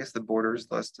 I guess the border is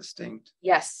less distinct.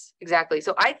 Yes, exactly.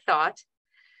 So I thought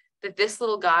that this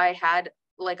little guy had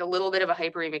like a little bit of a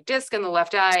hyperemic disc in the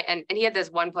left eye, and he had this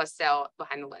 1+ cell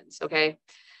behind the lens. Okay.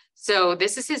 So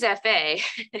this is his FA.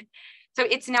 So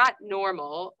it's not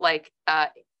normal, like,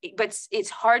 but it's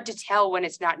hard to tell when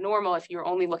it's not normal if you're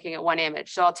only looking at one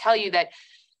image. So I'll tell you that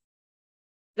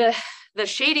the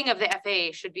shading of the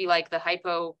FA should be like the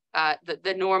hypo,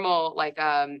 the normal, like,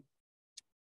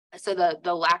 so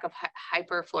the lack of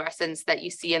hyperfluorescence that you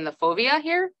see in the fovea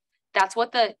here, that's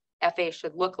what the FA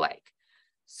should look like.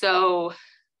 So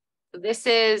this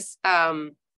is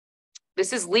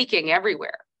leaking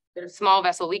everywhere. There's small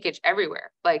vessel leakage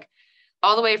everywhere, like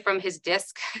all the way from his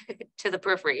disc to the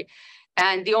periphery.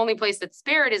 And the only place that's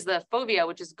spared is the fovea,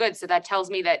 which is good. So that tells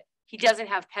me that he doesn't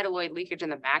have petaloid leakage in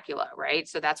the macula, right?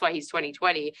 So that's why he's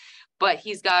 20/20, but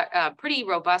he's got a pretty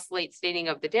robust late staining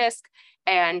of the disc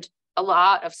and a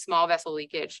lot of small vessel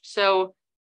leakage. So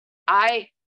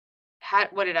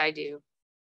what did I do?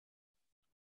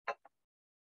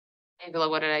 Angela,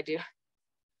 what did I do?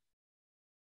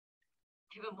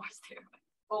 Give him more steroids.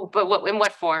 Oh, but in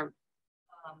what form?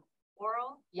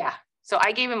 Oral? Yeah. So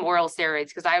I gave him oral steroids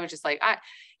because I was just like,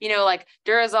 like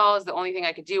Durezol is the only thing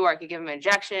I could do, or I could give him an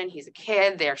injection. He's a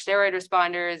kid. They're steroid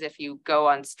responders if you go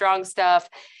on strong stuff.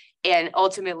 And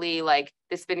ultimately, like,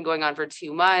 this has been going on for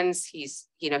 2 months. He's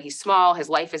small. His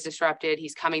life is disrupted.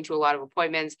 He's coming to a lot of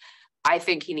appointments. I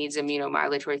think he needs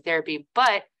immunomodulatory therapy,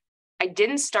 but I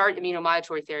didn't start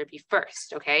immunomodulatory therapy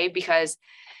first, okay? Because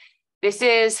this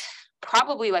is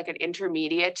probably like an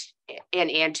intermediate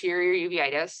and anterior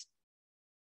uveitis.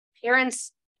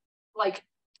 Parents, like,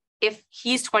 if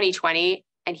he's 20/20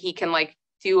 and he can like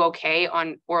do okay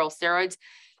on oral steroids,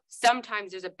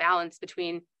 sometimes there's a balance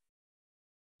between,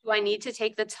 do I need to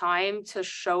take the time to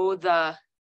show the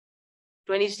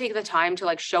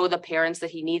parents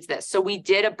that he needs this? So we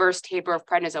did a burst taper of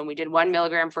prednisone. We did 1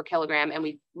 milligram per kilogram, and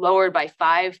we lowered by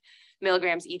 5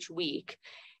 milligrams each week.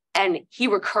 And he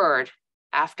recurred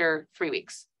after 3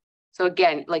 weeks. So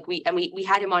again, like we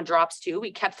had him on drops too.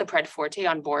 We kept the Pred Forte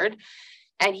on board,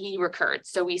 and he recurred.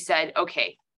 So we said,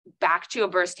 okay, back to a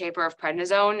burst taper of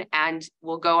prednisone, and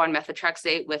we'll go on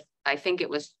methotrexate with, I think it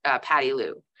was Patty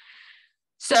Lou.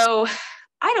 So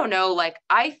I don't know, like,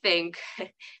 I think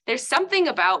there's something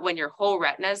about when your whole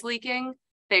retina is leaking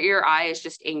that your eye is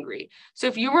just angry. So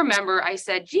if you remember, I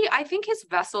said, gee, I think his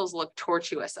vessels look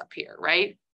tortuous up here,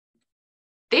 right?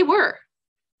 They were,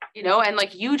 and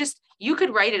like, you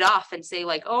could write it off and say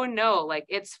like, oh no, like,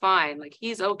 it's fine, like,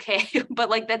 he's okay.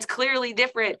 But like, that's clearly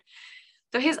different.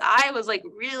 So his eye was like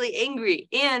really angry,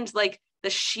 and like the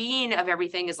sheen of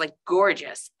everything is like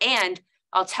gorgeous. And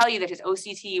I'll tell you that his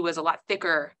OCT was a lot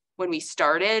thicker when we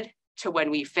started to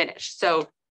when we finished. So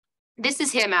this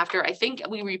is him after, I think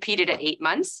we repeated at 8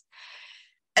 months.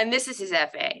 And this is his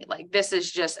FA. Like, this is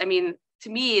just, I mean, to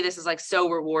me, this is like so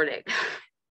rewarding.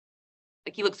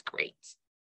 Like, he looks great.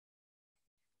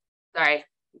 Sorry,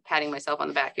 I'm patting myself on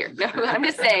the back here. No, I'm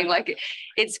just saying, like,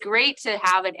 it's great to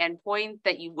have an endpoint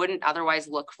that you wouldn't otherwise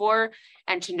look for,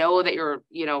 and to know that you're,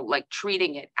 like,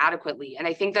 treating it adequately. And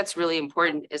I think that's really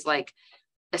important, is like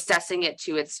assessing it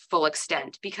to its full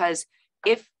extent, because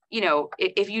if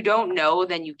you don't know,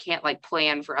 then you can't like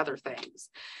plan for other things.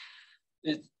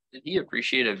 Did he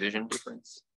appreciate a vision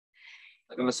difference?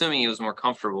 Like, I'm assuming he was more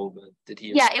comfortable, but did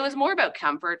he? Yeah, it was more about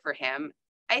comfort for him.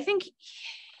 I think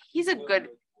he's a good,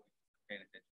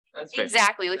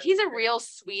 exactly. Like, he's a real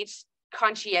sweet,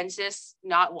 conscientious,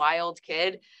 not wild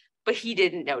kid, but he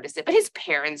didn't notice it. But his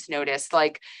parents noticed.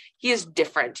 Like, he is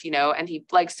different, and he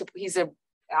likes to, he's a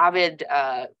avid,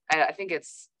 I think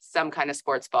it's some kind of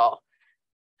sports ball.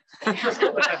 I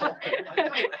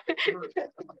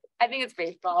think it's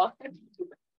baseball.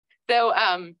 So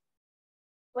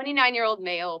 29-year-old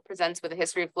male presents with a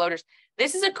history of floaters.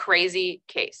 This is a crazy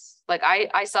case. Like,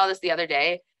 I saw this the other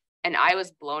day, and I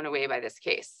was blown away by this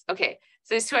case. Okay,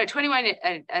 so it's 21,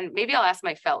 and maybe I'll ask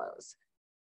my fellows.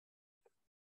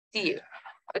 Do you?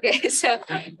 Okay, so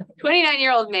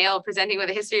 29-year-old male presenting with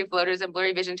a history of floaters and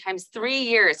blurry vision times 3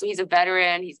 years. So he's a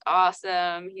veteran. He's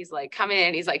awesome. He's like coming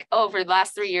in. He's like, oh, for the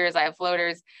last 3 years, I have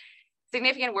floaters.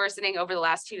 Significant worsening over the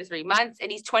last 2 to 3 months.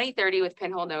 And he's 20/30 with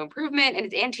pinhole no improvement. And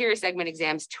his anterior segment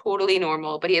exam's totally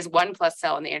normal, but he has 1+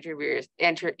 cell in the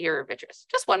anterior vitreous.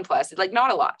 Just 1+, like,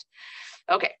 not a lot.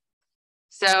 Okay,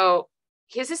 so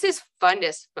this is his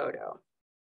fundus photo.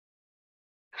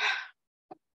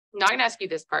 I'm not gonna ask you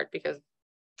this part because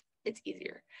it's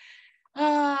easier.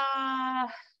 Can't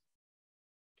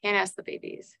ask the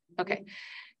babies. Okay.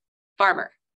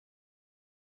 Farmer.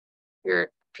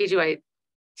 You're PGY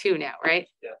 2 now, right?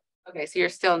 Yeah. Okay, so you're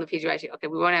still in the PGY 2. Okay,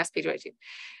 we won't ask PGY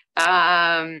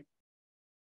 2.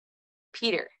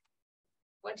 Peter,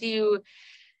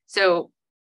 so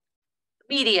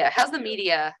media, how's the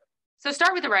media? So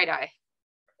start with the right eye.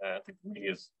 I think the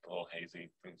media is a little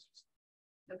hazy.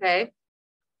 Okay.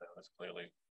 That was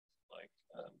clearly like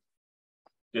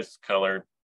discolored.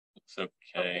 It's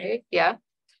okay. Yeah.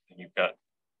 And you've got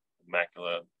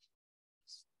macula.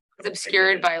 It's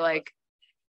obscured by like,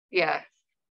 yeah.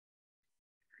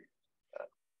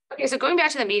 Okay, so going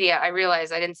back to the media, I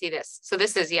realized I didn't see this. So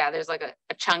this is, yeah, there's like a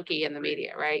chunky in the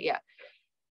media, right? Yeah.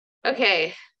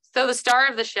 Okay, so the star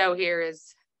of the show here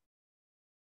is,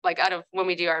 like, out of when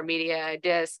we do our media,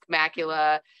 disc,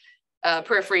 macula,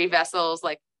 periphery, vessels,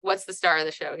 like, what's the star of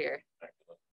the show here?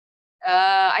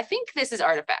 I think this is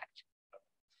artifact.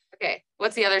 Okay,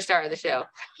 what's the other star of the show?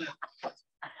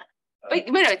 But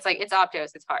no, it's like, it's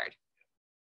optos, it's hard.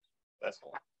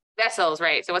 Vessels,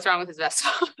 right? So what's wrong with his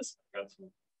vessels? Got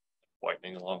some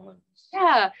whitening along them.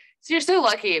 Yeah, so you're so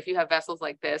lucky if you have vessels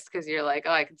like this, because you're like,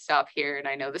 oh, I can stop here and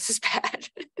I know this is bad.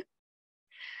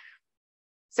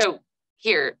 So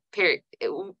here, period.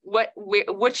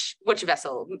 Which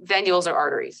vessel? Venules or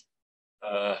arteries?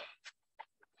 The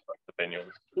the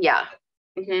venules. Yeah.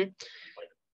 Mm-hmm.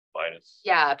 Uveitis.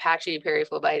 Yeah, patchy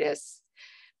periphlebitis.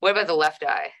 What about the left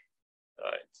eye?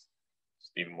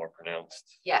 It's even more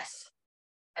pronounced. Yes.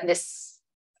 And this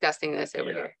disgustingness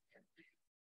over here.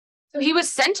 So he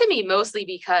was sent to me mostly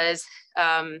because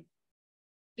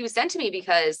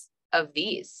of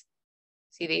these.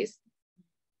 See these?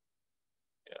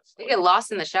 Yes. They get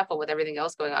lost in the shuffle with everything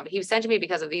else going on. But he was sent to me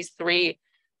because of these 3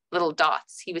 little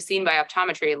dots. He was seen by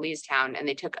optometry at Leestown, and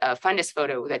they took a fundus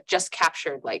photo that just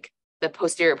captured like the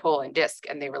posterior pole and disc,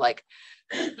 and they were like,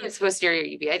 it's posterior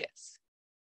uveitis.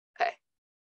 Okay.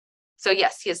 So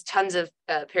yes, he has tons of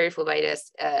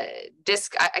periphlebitis,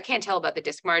 disc. I can't tell about the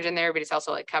disc margin there, but it's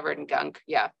also like covered in gunk.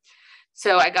 Yeah.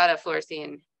 So I got a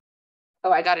fluorescein.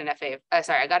 Oh, I got an FA.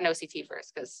 Sorry, I got an OCT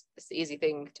first because it's the easy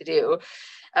thing to do.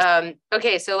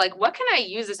 Okay, so like, what can I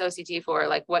use this OCT for?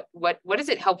 Like, what is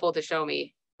it helpful to show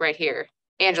me right here,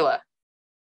 Angela?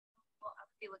 Well, I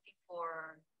would be looking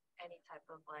for any type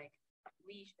of like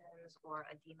lesions or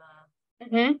edema.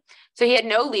 Mm-hmm. So he had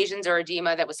no lesions or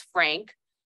edema that was frank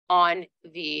on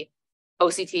the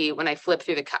OCT when I flipped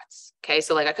through the cuts. Okay,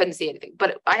 so like I couldn't see anything,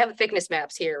 but I have thickness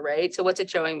maps here, right? So what's it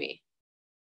showing me?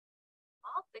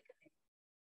 All thickening.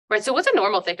 Right, so what's a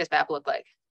normal thickness map look like?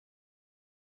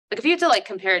 Like if you had to like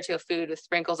compare it to a food with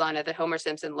sprinkles on it that Homer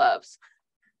Simpson loves,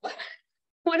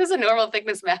 what does a normal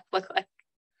thickness map look like?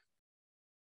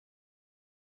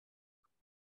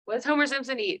 What does Homer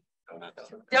Simpson eat?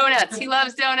 Donuts. He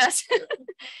loves donuts.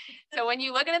 So when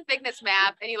you look at a thickness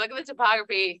map and you look at the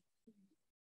topography,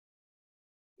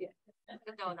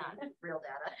 The donut, real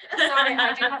data. Sorry,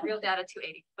 I do have real data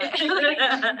 280, but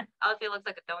obviously it looks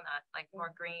like a donut, like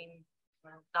more green,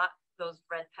 not those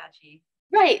red patchy.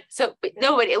 right. So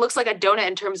no, but it looks like a donut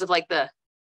in terms of like the,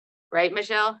 right,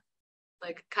 Michelle?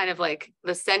 Like kind of like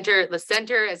the center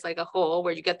is like a hole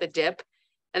where you get the dip,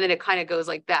 and then it kind of goes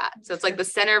like that. So it's like the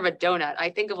center of a donut. I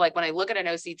think of like when I look at an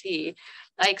OCT,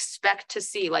 I expect to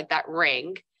see like that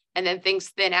ring, and then things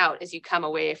thin out as you come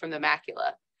away from the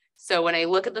macula. So when I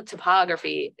look at the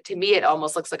topography, to me, it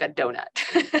almost looks like a donut.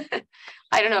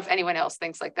 I don't know if anyone else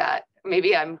thinks like that.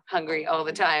 Maybe I'm hungry all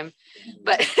the time,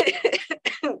 but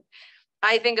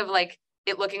I think of like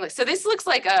it looking like, so this looks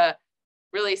like a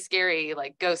really scary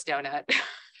like ghost donut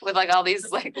with like all these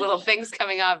like little things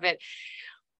coming off it.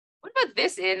 What about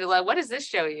this, Angela? What does this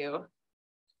show you?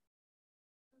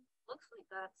 Looks like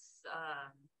that's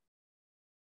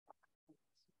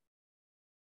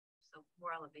so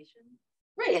more elevation.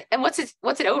 Right. And what's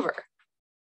it over?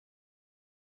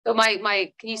 So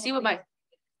my can you see what my,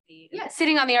 yeah,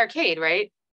 sitting on the arcade,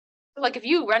 right? So like if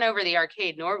you run over the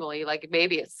arcade normally, like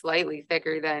maybe it's slightly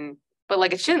thicker than, but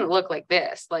like it shouldn't look like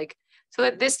this. Like, so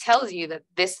that this tells you that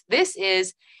this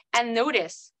is, and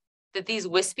notice that these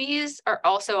wispies are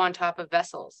also on top of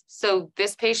vessels. So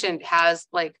this patient has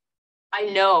like, I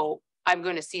know I'm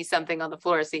going to see something on the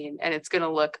fluorescein and it's going to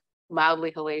look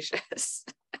mildly hellacious.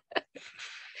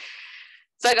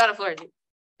 So I got a fluorescein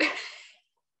and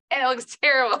it looks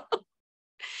terrible.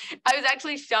 I was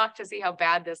actually shocked to see how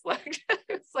bad this looked.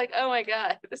 It's like, oh my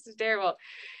God, this is terrible.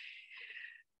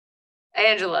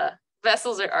 Angela,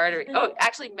 vessels or artery? Oh,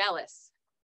 actually Melis.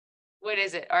 What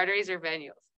is it? Arteries or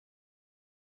venules?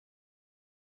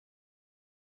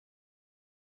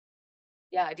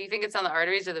 Yeah, do you think it's on the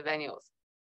arteries or the venules?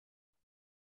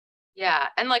 Yeah,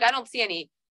 and like I don't see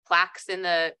any plaques in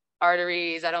the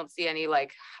arteries. I don't see any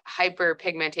like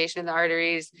hyperpigmentation in the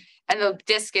arteries. And the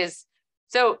disc is,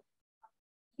 so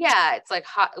yeah, it's like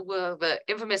hot, well, the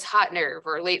infamous hot nerve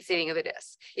or late seating of the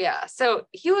disc. Yeah, so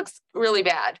he looks really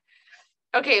bad.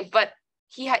 Okay, but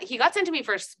he got sent to me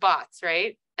for spots,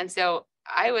 right? And so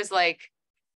I was like,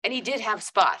 and he did have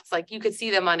spots, like you could see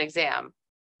them on exam.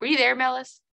 Were you there,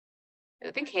 Melis?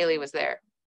 I think Haley was there.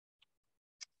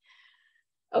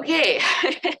 Okay,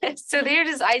 so there's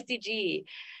his ICG.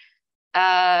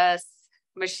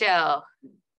 Michelle,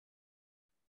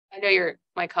 I know you're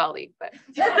my colleague, but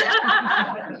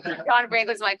John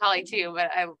Franklin's my colleague too.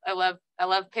 But I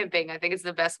love pimping. I think it's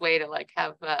the best way to like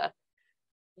have.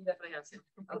 You definitely have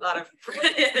a lot of.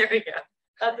 There we go.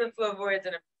 Lots of flavoids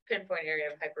and a pinpoint area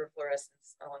of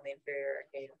hyperfluorescence on the inferior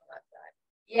arcade on the left side.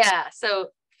 Yeah, so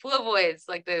flavoids,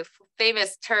 like the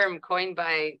famous term coined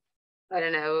by, I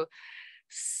don't know,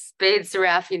 Spade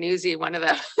Serafianuzzi, one of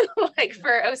them, like for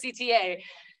OCTA.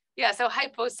 Yeah, so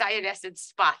hypocyanescent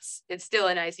spots, it's still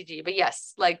an ICG, but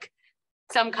yes, like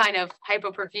some kind of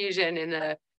hypoperfusion in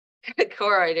the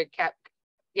choroid or cap,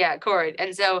 yeah, choroid.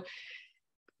 And so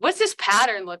what's this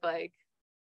pattern look like?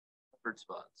 Leopard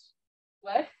spots.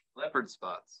 What? Leopard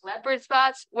spots. Leopard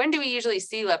spots? When do we usually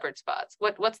see leopard spots?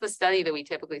 What's the study that we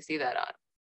typically see that on?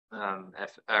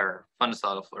 fundus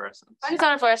autofluorescence. Fundus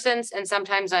autofluorescence, and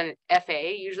sometimes on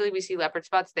FA. Usually we see leopard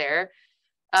spots there.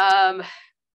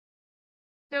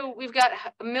 So we've got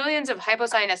millions of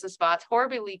hypocyanescent spots,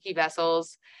 horribly leaky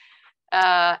vessels,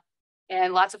 and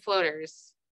lots of floaters.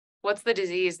 What's the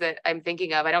disease that I'm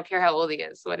thinking of? I don't care how old he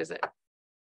is. What is it?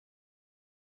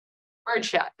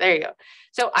 Birdshot. There you go.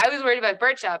 So I was worried about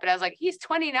birdshot, but I was like, he's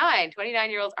 29.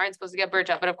 29-year-olds aren't supposed to get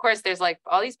birdshot. But of course, there's like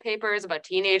all these papers about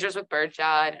teenagers with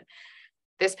birdshot, and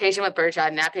this patient with birdshot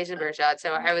and that patient with birdshot.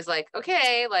 So I was like,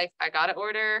 okay, like I got to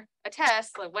order a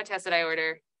test. Like, what test did I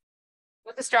order?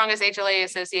 What's the strongest HLA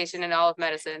association in all of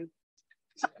medicine?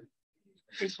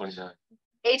 A29.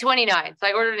 A29. So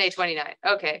I ordered an A29.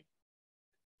 Okay.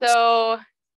 So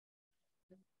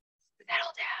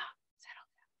settle down.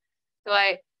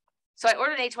 So I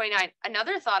ordered A29.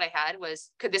 Another thought I had was,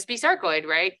 could this be sarcoid,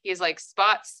 right? He has like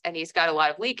spots and he's got a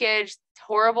lot of leakage,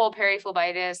 horrible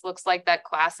periphlebitis, looks like that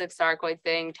classic sarcoid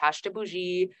thing, tache de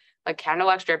bougie, like candle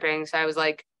wax dripping. So I was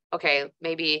like, okay,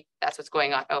 maybe that's what's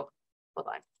going on. Oh, hold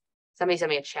on. Somebody sent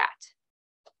me a chat.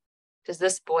 Does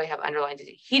this boy have underlying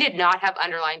disease? He did not have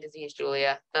underlying disease,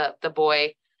 Julia. The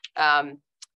boy, the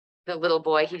little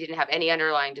boy, he didn't have any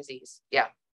underlying disease. Yeah.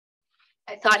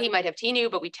 I thought he might have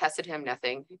TNU, but we tested him,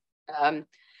 nothing.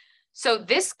 So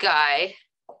this guy,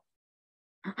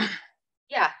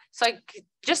 yeah. So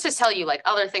just to tell you like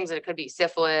other things that it could be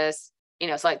syphilis, you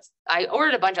know, so like I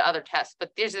ordered a bunch of other tests,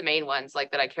 but these are the main ones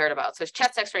like that I cared about. So it's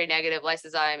chest x-ray negative,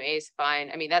 lysozyme, ACE, fine.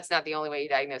 I mean, that's not the only way you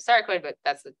diagnose sarcoid, but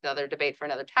that's another debate for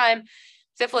another time.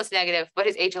 Syphilis negative, but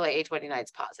his HLA A29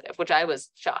 is positive, which I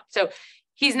was shocked. So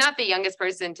he's not the youngest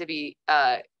person to be,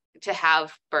 to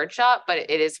have birdshot, but it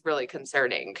is really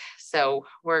concerning. So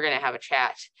we're going to have a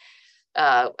chat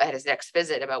at his next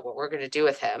visit about what we're going to do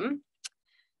with him.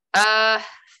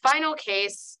 Final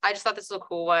case. I just thought this was a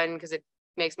cool one because it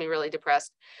makes me really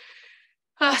depressed.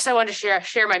 So I wanted to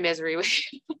share my misery with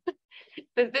you.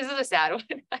 This is a sad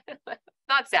one.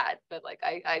 Not sad, but like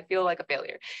I feel like a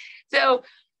failure. So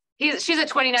she's a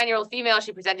 29-year-old female.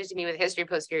 She presented to me with a history of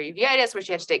posterior uveitis where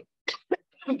she had to take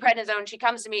prednisone. She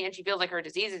comes to me and she feels like her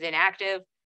disease is inactive.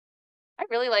 I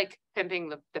really like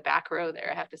pimping the back row there,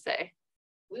 I have to say.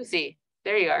 Lucy,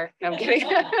 there you are. No, I'm kidding.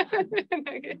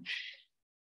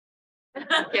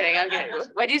 I'm kidding.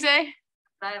 What'd you say?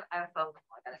 I felt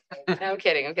I'm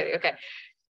kidding. Okay.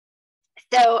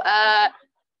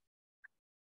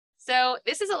 So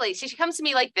this is a lady. She comes to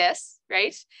me like this,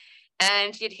 right?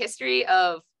 And she had history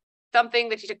of something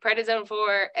that she took prednisone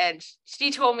for, and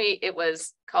she told me it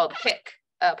was called PIC,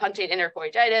 punctate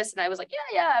interchoroiditis, and I was like,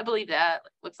 yeah, I believe that.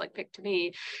 Looks like PIC to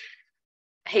me.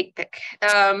 I hate PIC.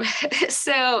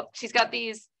 So she's got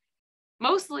these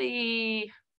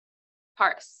mostly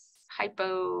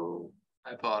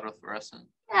Hypoautofluorescent.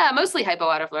 Yeah, mostly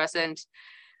hypoautofluorescent.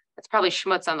 That's probably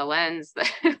schmutz on the lens.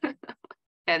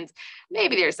 And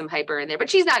maybe there's some hyper in there, but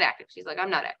she's not active. She's like, I'm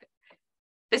not active.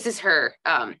 This is her,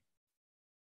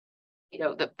 you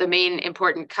know, the main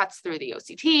important cuts through the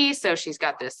OCT. So she's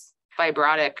got this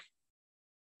fibrotic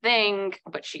thing,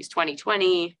 but she's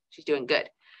 20/20. She's doing good.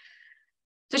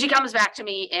 So she comes back to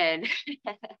me in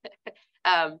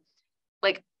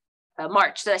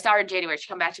March. So I saw her in January. She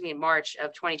come back to me in March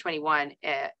of 2021,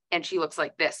 and she looks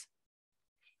like this.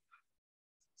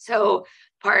 So,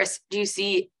 Paris, do you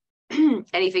see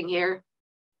anything here?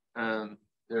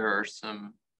 There are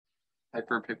some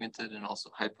hyperpigmented and also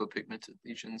hypopigmented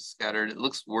lesions scattered. It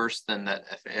looks worse than that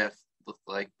FAF looked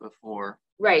like before.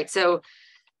 Right. So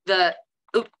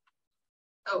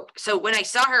so when I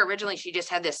saw her originally, she just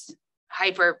had this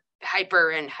hyper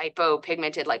and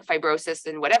hypopigmented like fibrosis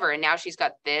and whatever, and now she's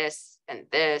got this and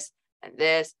this and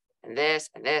this and this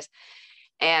and this.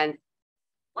 And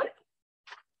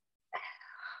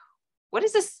what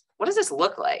does this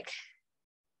look like?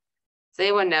 Does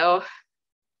anyone know?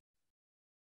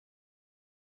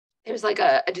 There's like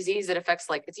a disease that affects,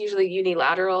 like, it's usually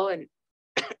unilateral and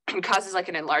causes like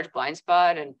an enlarged blind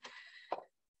spot. And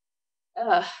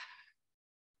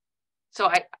so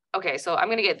I'm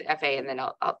gonna get the FA and then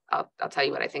I'll tell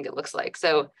you what I think it looks like.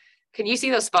 So can you see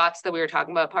those spots that we were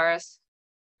talking about, Paris?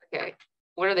 Okay,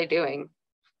 what are they doing?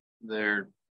 They're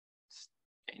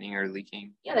staining or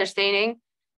leaking. Yeah, they're staining.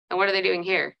 And what are they doing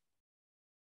here?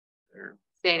 They're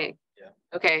staining. Yeah.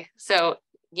 Okay, so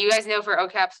do you guys know for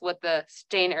OCAPs what the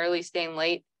stain early, stain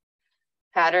late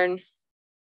pattern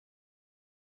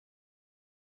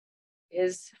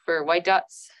is for white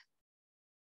dots?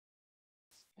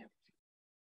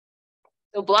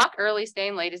 So block early,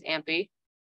 stain late is AMPI.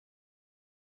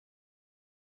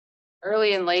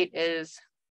 Early and late is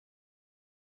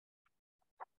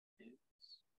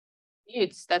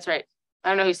Utes. That's right. I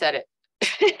don't know who said it.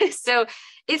 So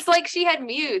it's like she had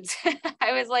mudes.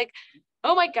 I was like,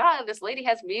 oh my God, this lady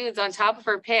has mudes on top of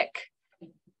her pick.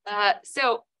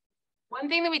 So one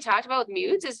thing that we talked about with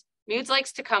mudes is mudes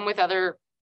likes to come with other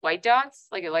white dots.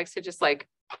 Like it likes to just like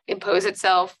impose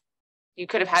itself. You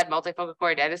could have had multifocal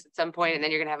choroiditis at some point, and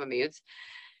then you're gonna have a mudes.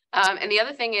 And the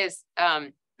other thing is,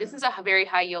 this is a very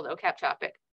high yield OCAP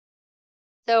topic.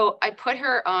 So I put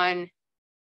her on,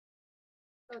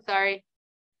 oh, sorry.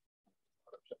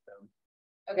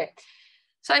 Okay.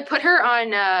 So I put her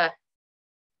on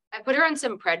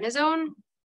some prednisone.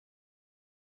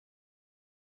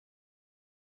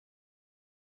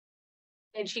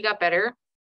 And she got better.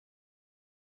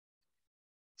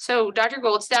 So Dr.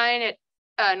 Goldstein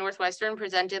at Northwestern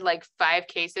presented like 5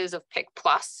 cases of PIC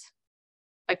plus,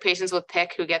 like patients with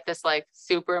PIC who get this like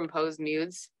superimposed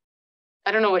mudes.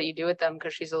 I don't know what you do with them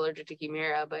because she's allergic to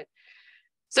Humira, but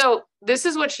so this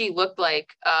is what she looked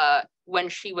like when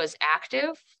she was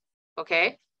active.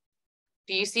 Okay.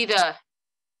 Do you see the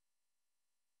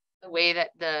way that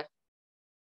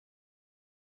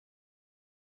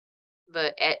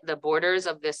the borders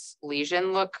of this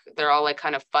lesion look? They're all like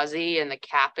kind of fuzzy and the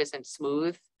cap isn't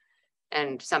smooth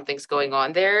and something's going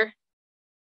on there.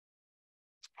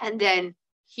 And then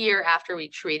here, after we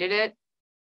treated it,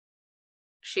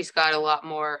 she's got a lot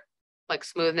more like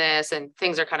smoothness and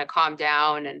things are kind of calmed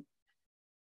down. And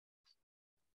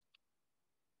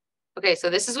okay, so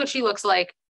this is what she looks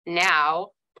like now.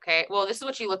 Okay, well, this is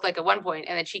what she looked like at one point,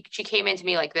 and then she came into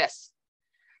me like this.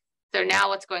 So now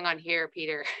what's going on here,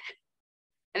 Peter?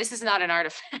 And this is not an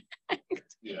artifact.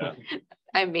 Yeah.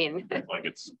 I mean, like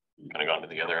it's kind of gone to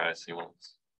the other eye. See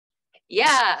once.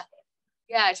 Yeah.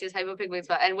 Yeah, she has hypopigment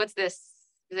spot. And what's this?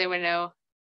 Does anyone know?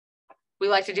 We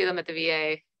like to do them at the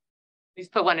VA. We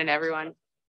just put one in everyone.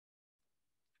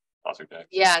 Ozurdex.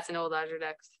 Yeah, it's an old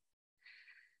Ozurdex.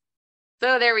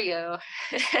 So there we go.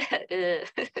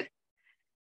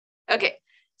 Okay,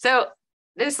 so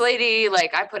this lady,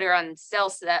 like I put her on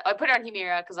I put her on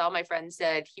Humira because all my friends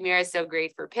said Humira is so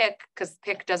great for PIC because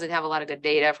PIC doesn't have a lot of good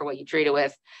data for what you treat it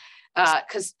with.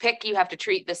 Because PIC, you have to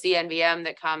treat the CNVM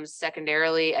that comes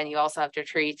secondarily, and you also have to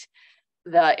treat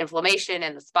the inflammation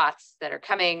and the spots that are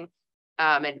coming.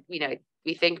 And you know,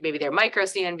 we think maybe they're micro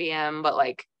CNVM, but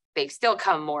like they still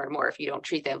come more and more if you don't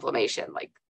treat the inflammation.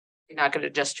 Like you're not going to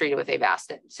just treat it with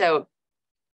Avastin. So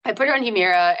I put her on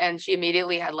Humira, and she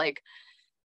immediately had like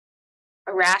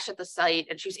a rash at the site,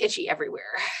 and she was itchy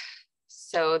everywhere.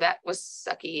 So that was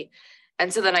sucky.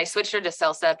 And so then I switched her to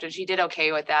Cellcept, and she did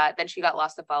okay with that. Then she got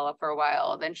lost to follow up for a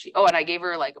while. Then and I gave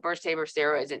her like a burst taper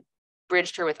steroids and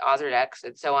bridged her with Ozurdex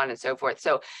and so on and so forth.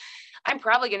 So I'm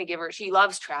probably going to give her, she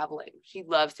loves traveling. She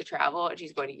loves to travel, and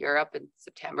she's going to Europe in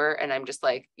September. And I'm just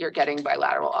like, you're getting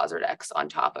bilateral Ozurdex on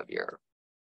top of your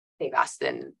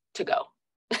Avastin to go.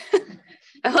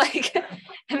 Like,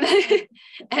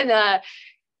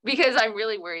 because I'm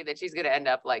really worried that she's going to end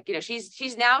up like, you know, she's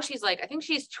like, I think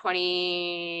she's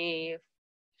 25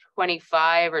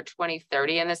 or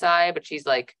 30 in this eye, but she's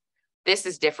like, this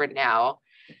is different now.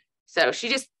 So she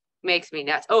just makes me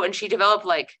nuts. Oh, and she developed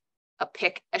like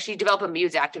she developed a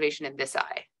mudes activation in this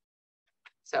eye.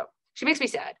 So she makes me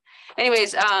sad.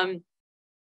 Anyways,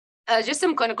 just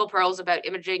some clinical pearls about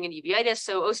imaging and uveitis.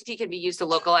 So OCT can be used to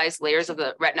localize layers of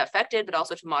the retina affected, but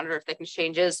also to monitor thickness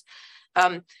changes.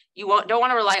 You don't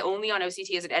want to rely only on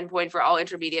OCT as an endpoint for all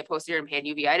intermediate, posterior, and pan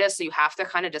uveitis. So you have to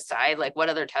kind of decide like what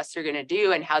other tests you're going to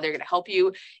do and how they're going to help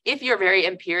you. If you're very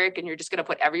empiric and you're just going to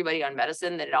put everybody on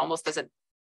medicine, then it almost doesn't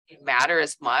matter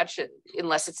as much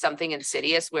unless it's something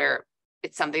insidious where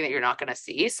it's something that you're not going to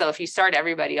see. So if you start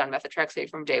everybody on methotrexate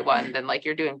from day one, then like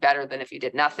you're doing better than if you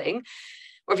did nothing,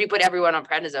 or if you put everyone on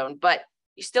prednisone. But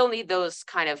you still need those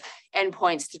kind of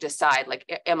endpoints to decide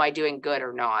like, am I doing good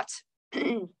or not?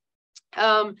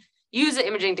 Use the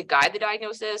imaging to guide the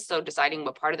diagnosis, so deciding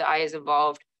what part of the eye is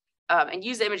involved, and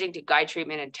use the imaging to guide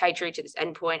treatment and titrate to this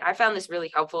endpoint. I found this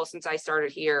really helpful since I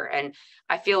started here, and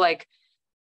I feel like,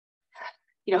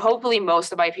 you know, hopefully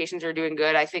most of my patients are doing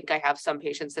good. I think I have some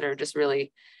patients that are just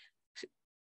really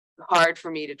hard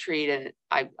for me to treat, and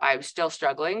I'm still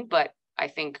struggling, but I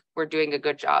think we're doing a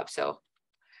good job. So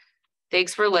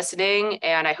thanks for listening,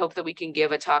 and I hope that we can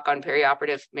give a talk on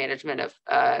perioperative management of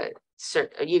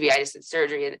uveitis and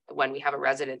surgery when we have a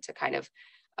resident to kind of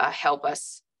help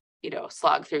us, you know,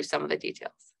 slog through some of the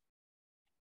details.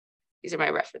 These are my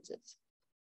references.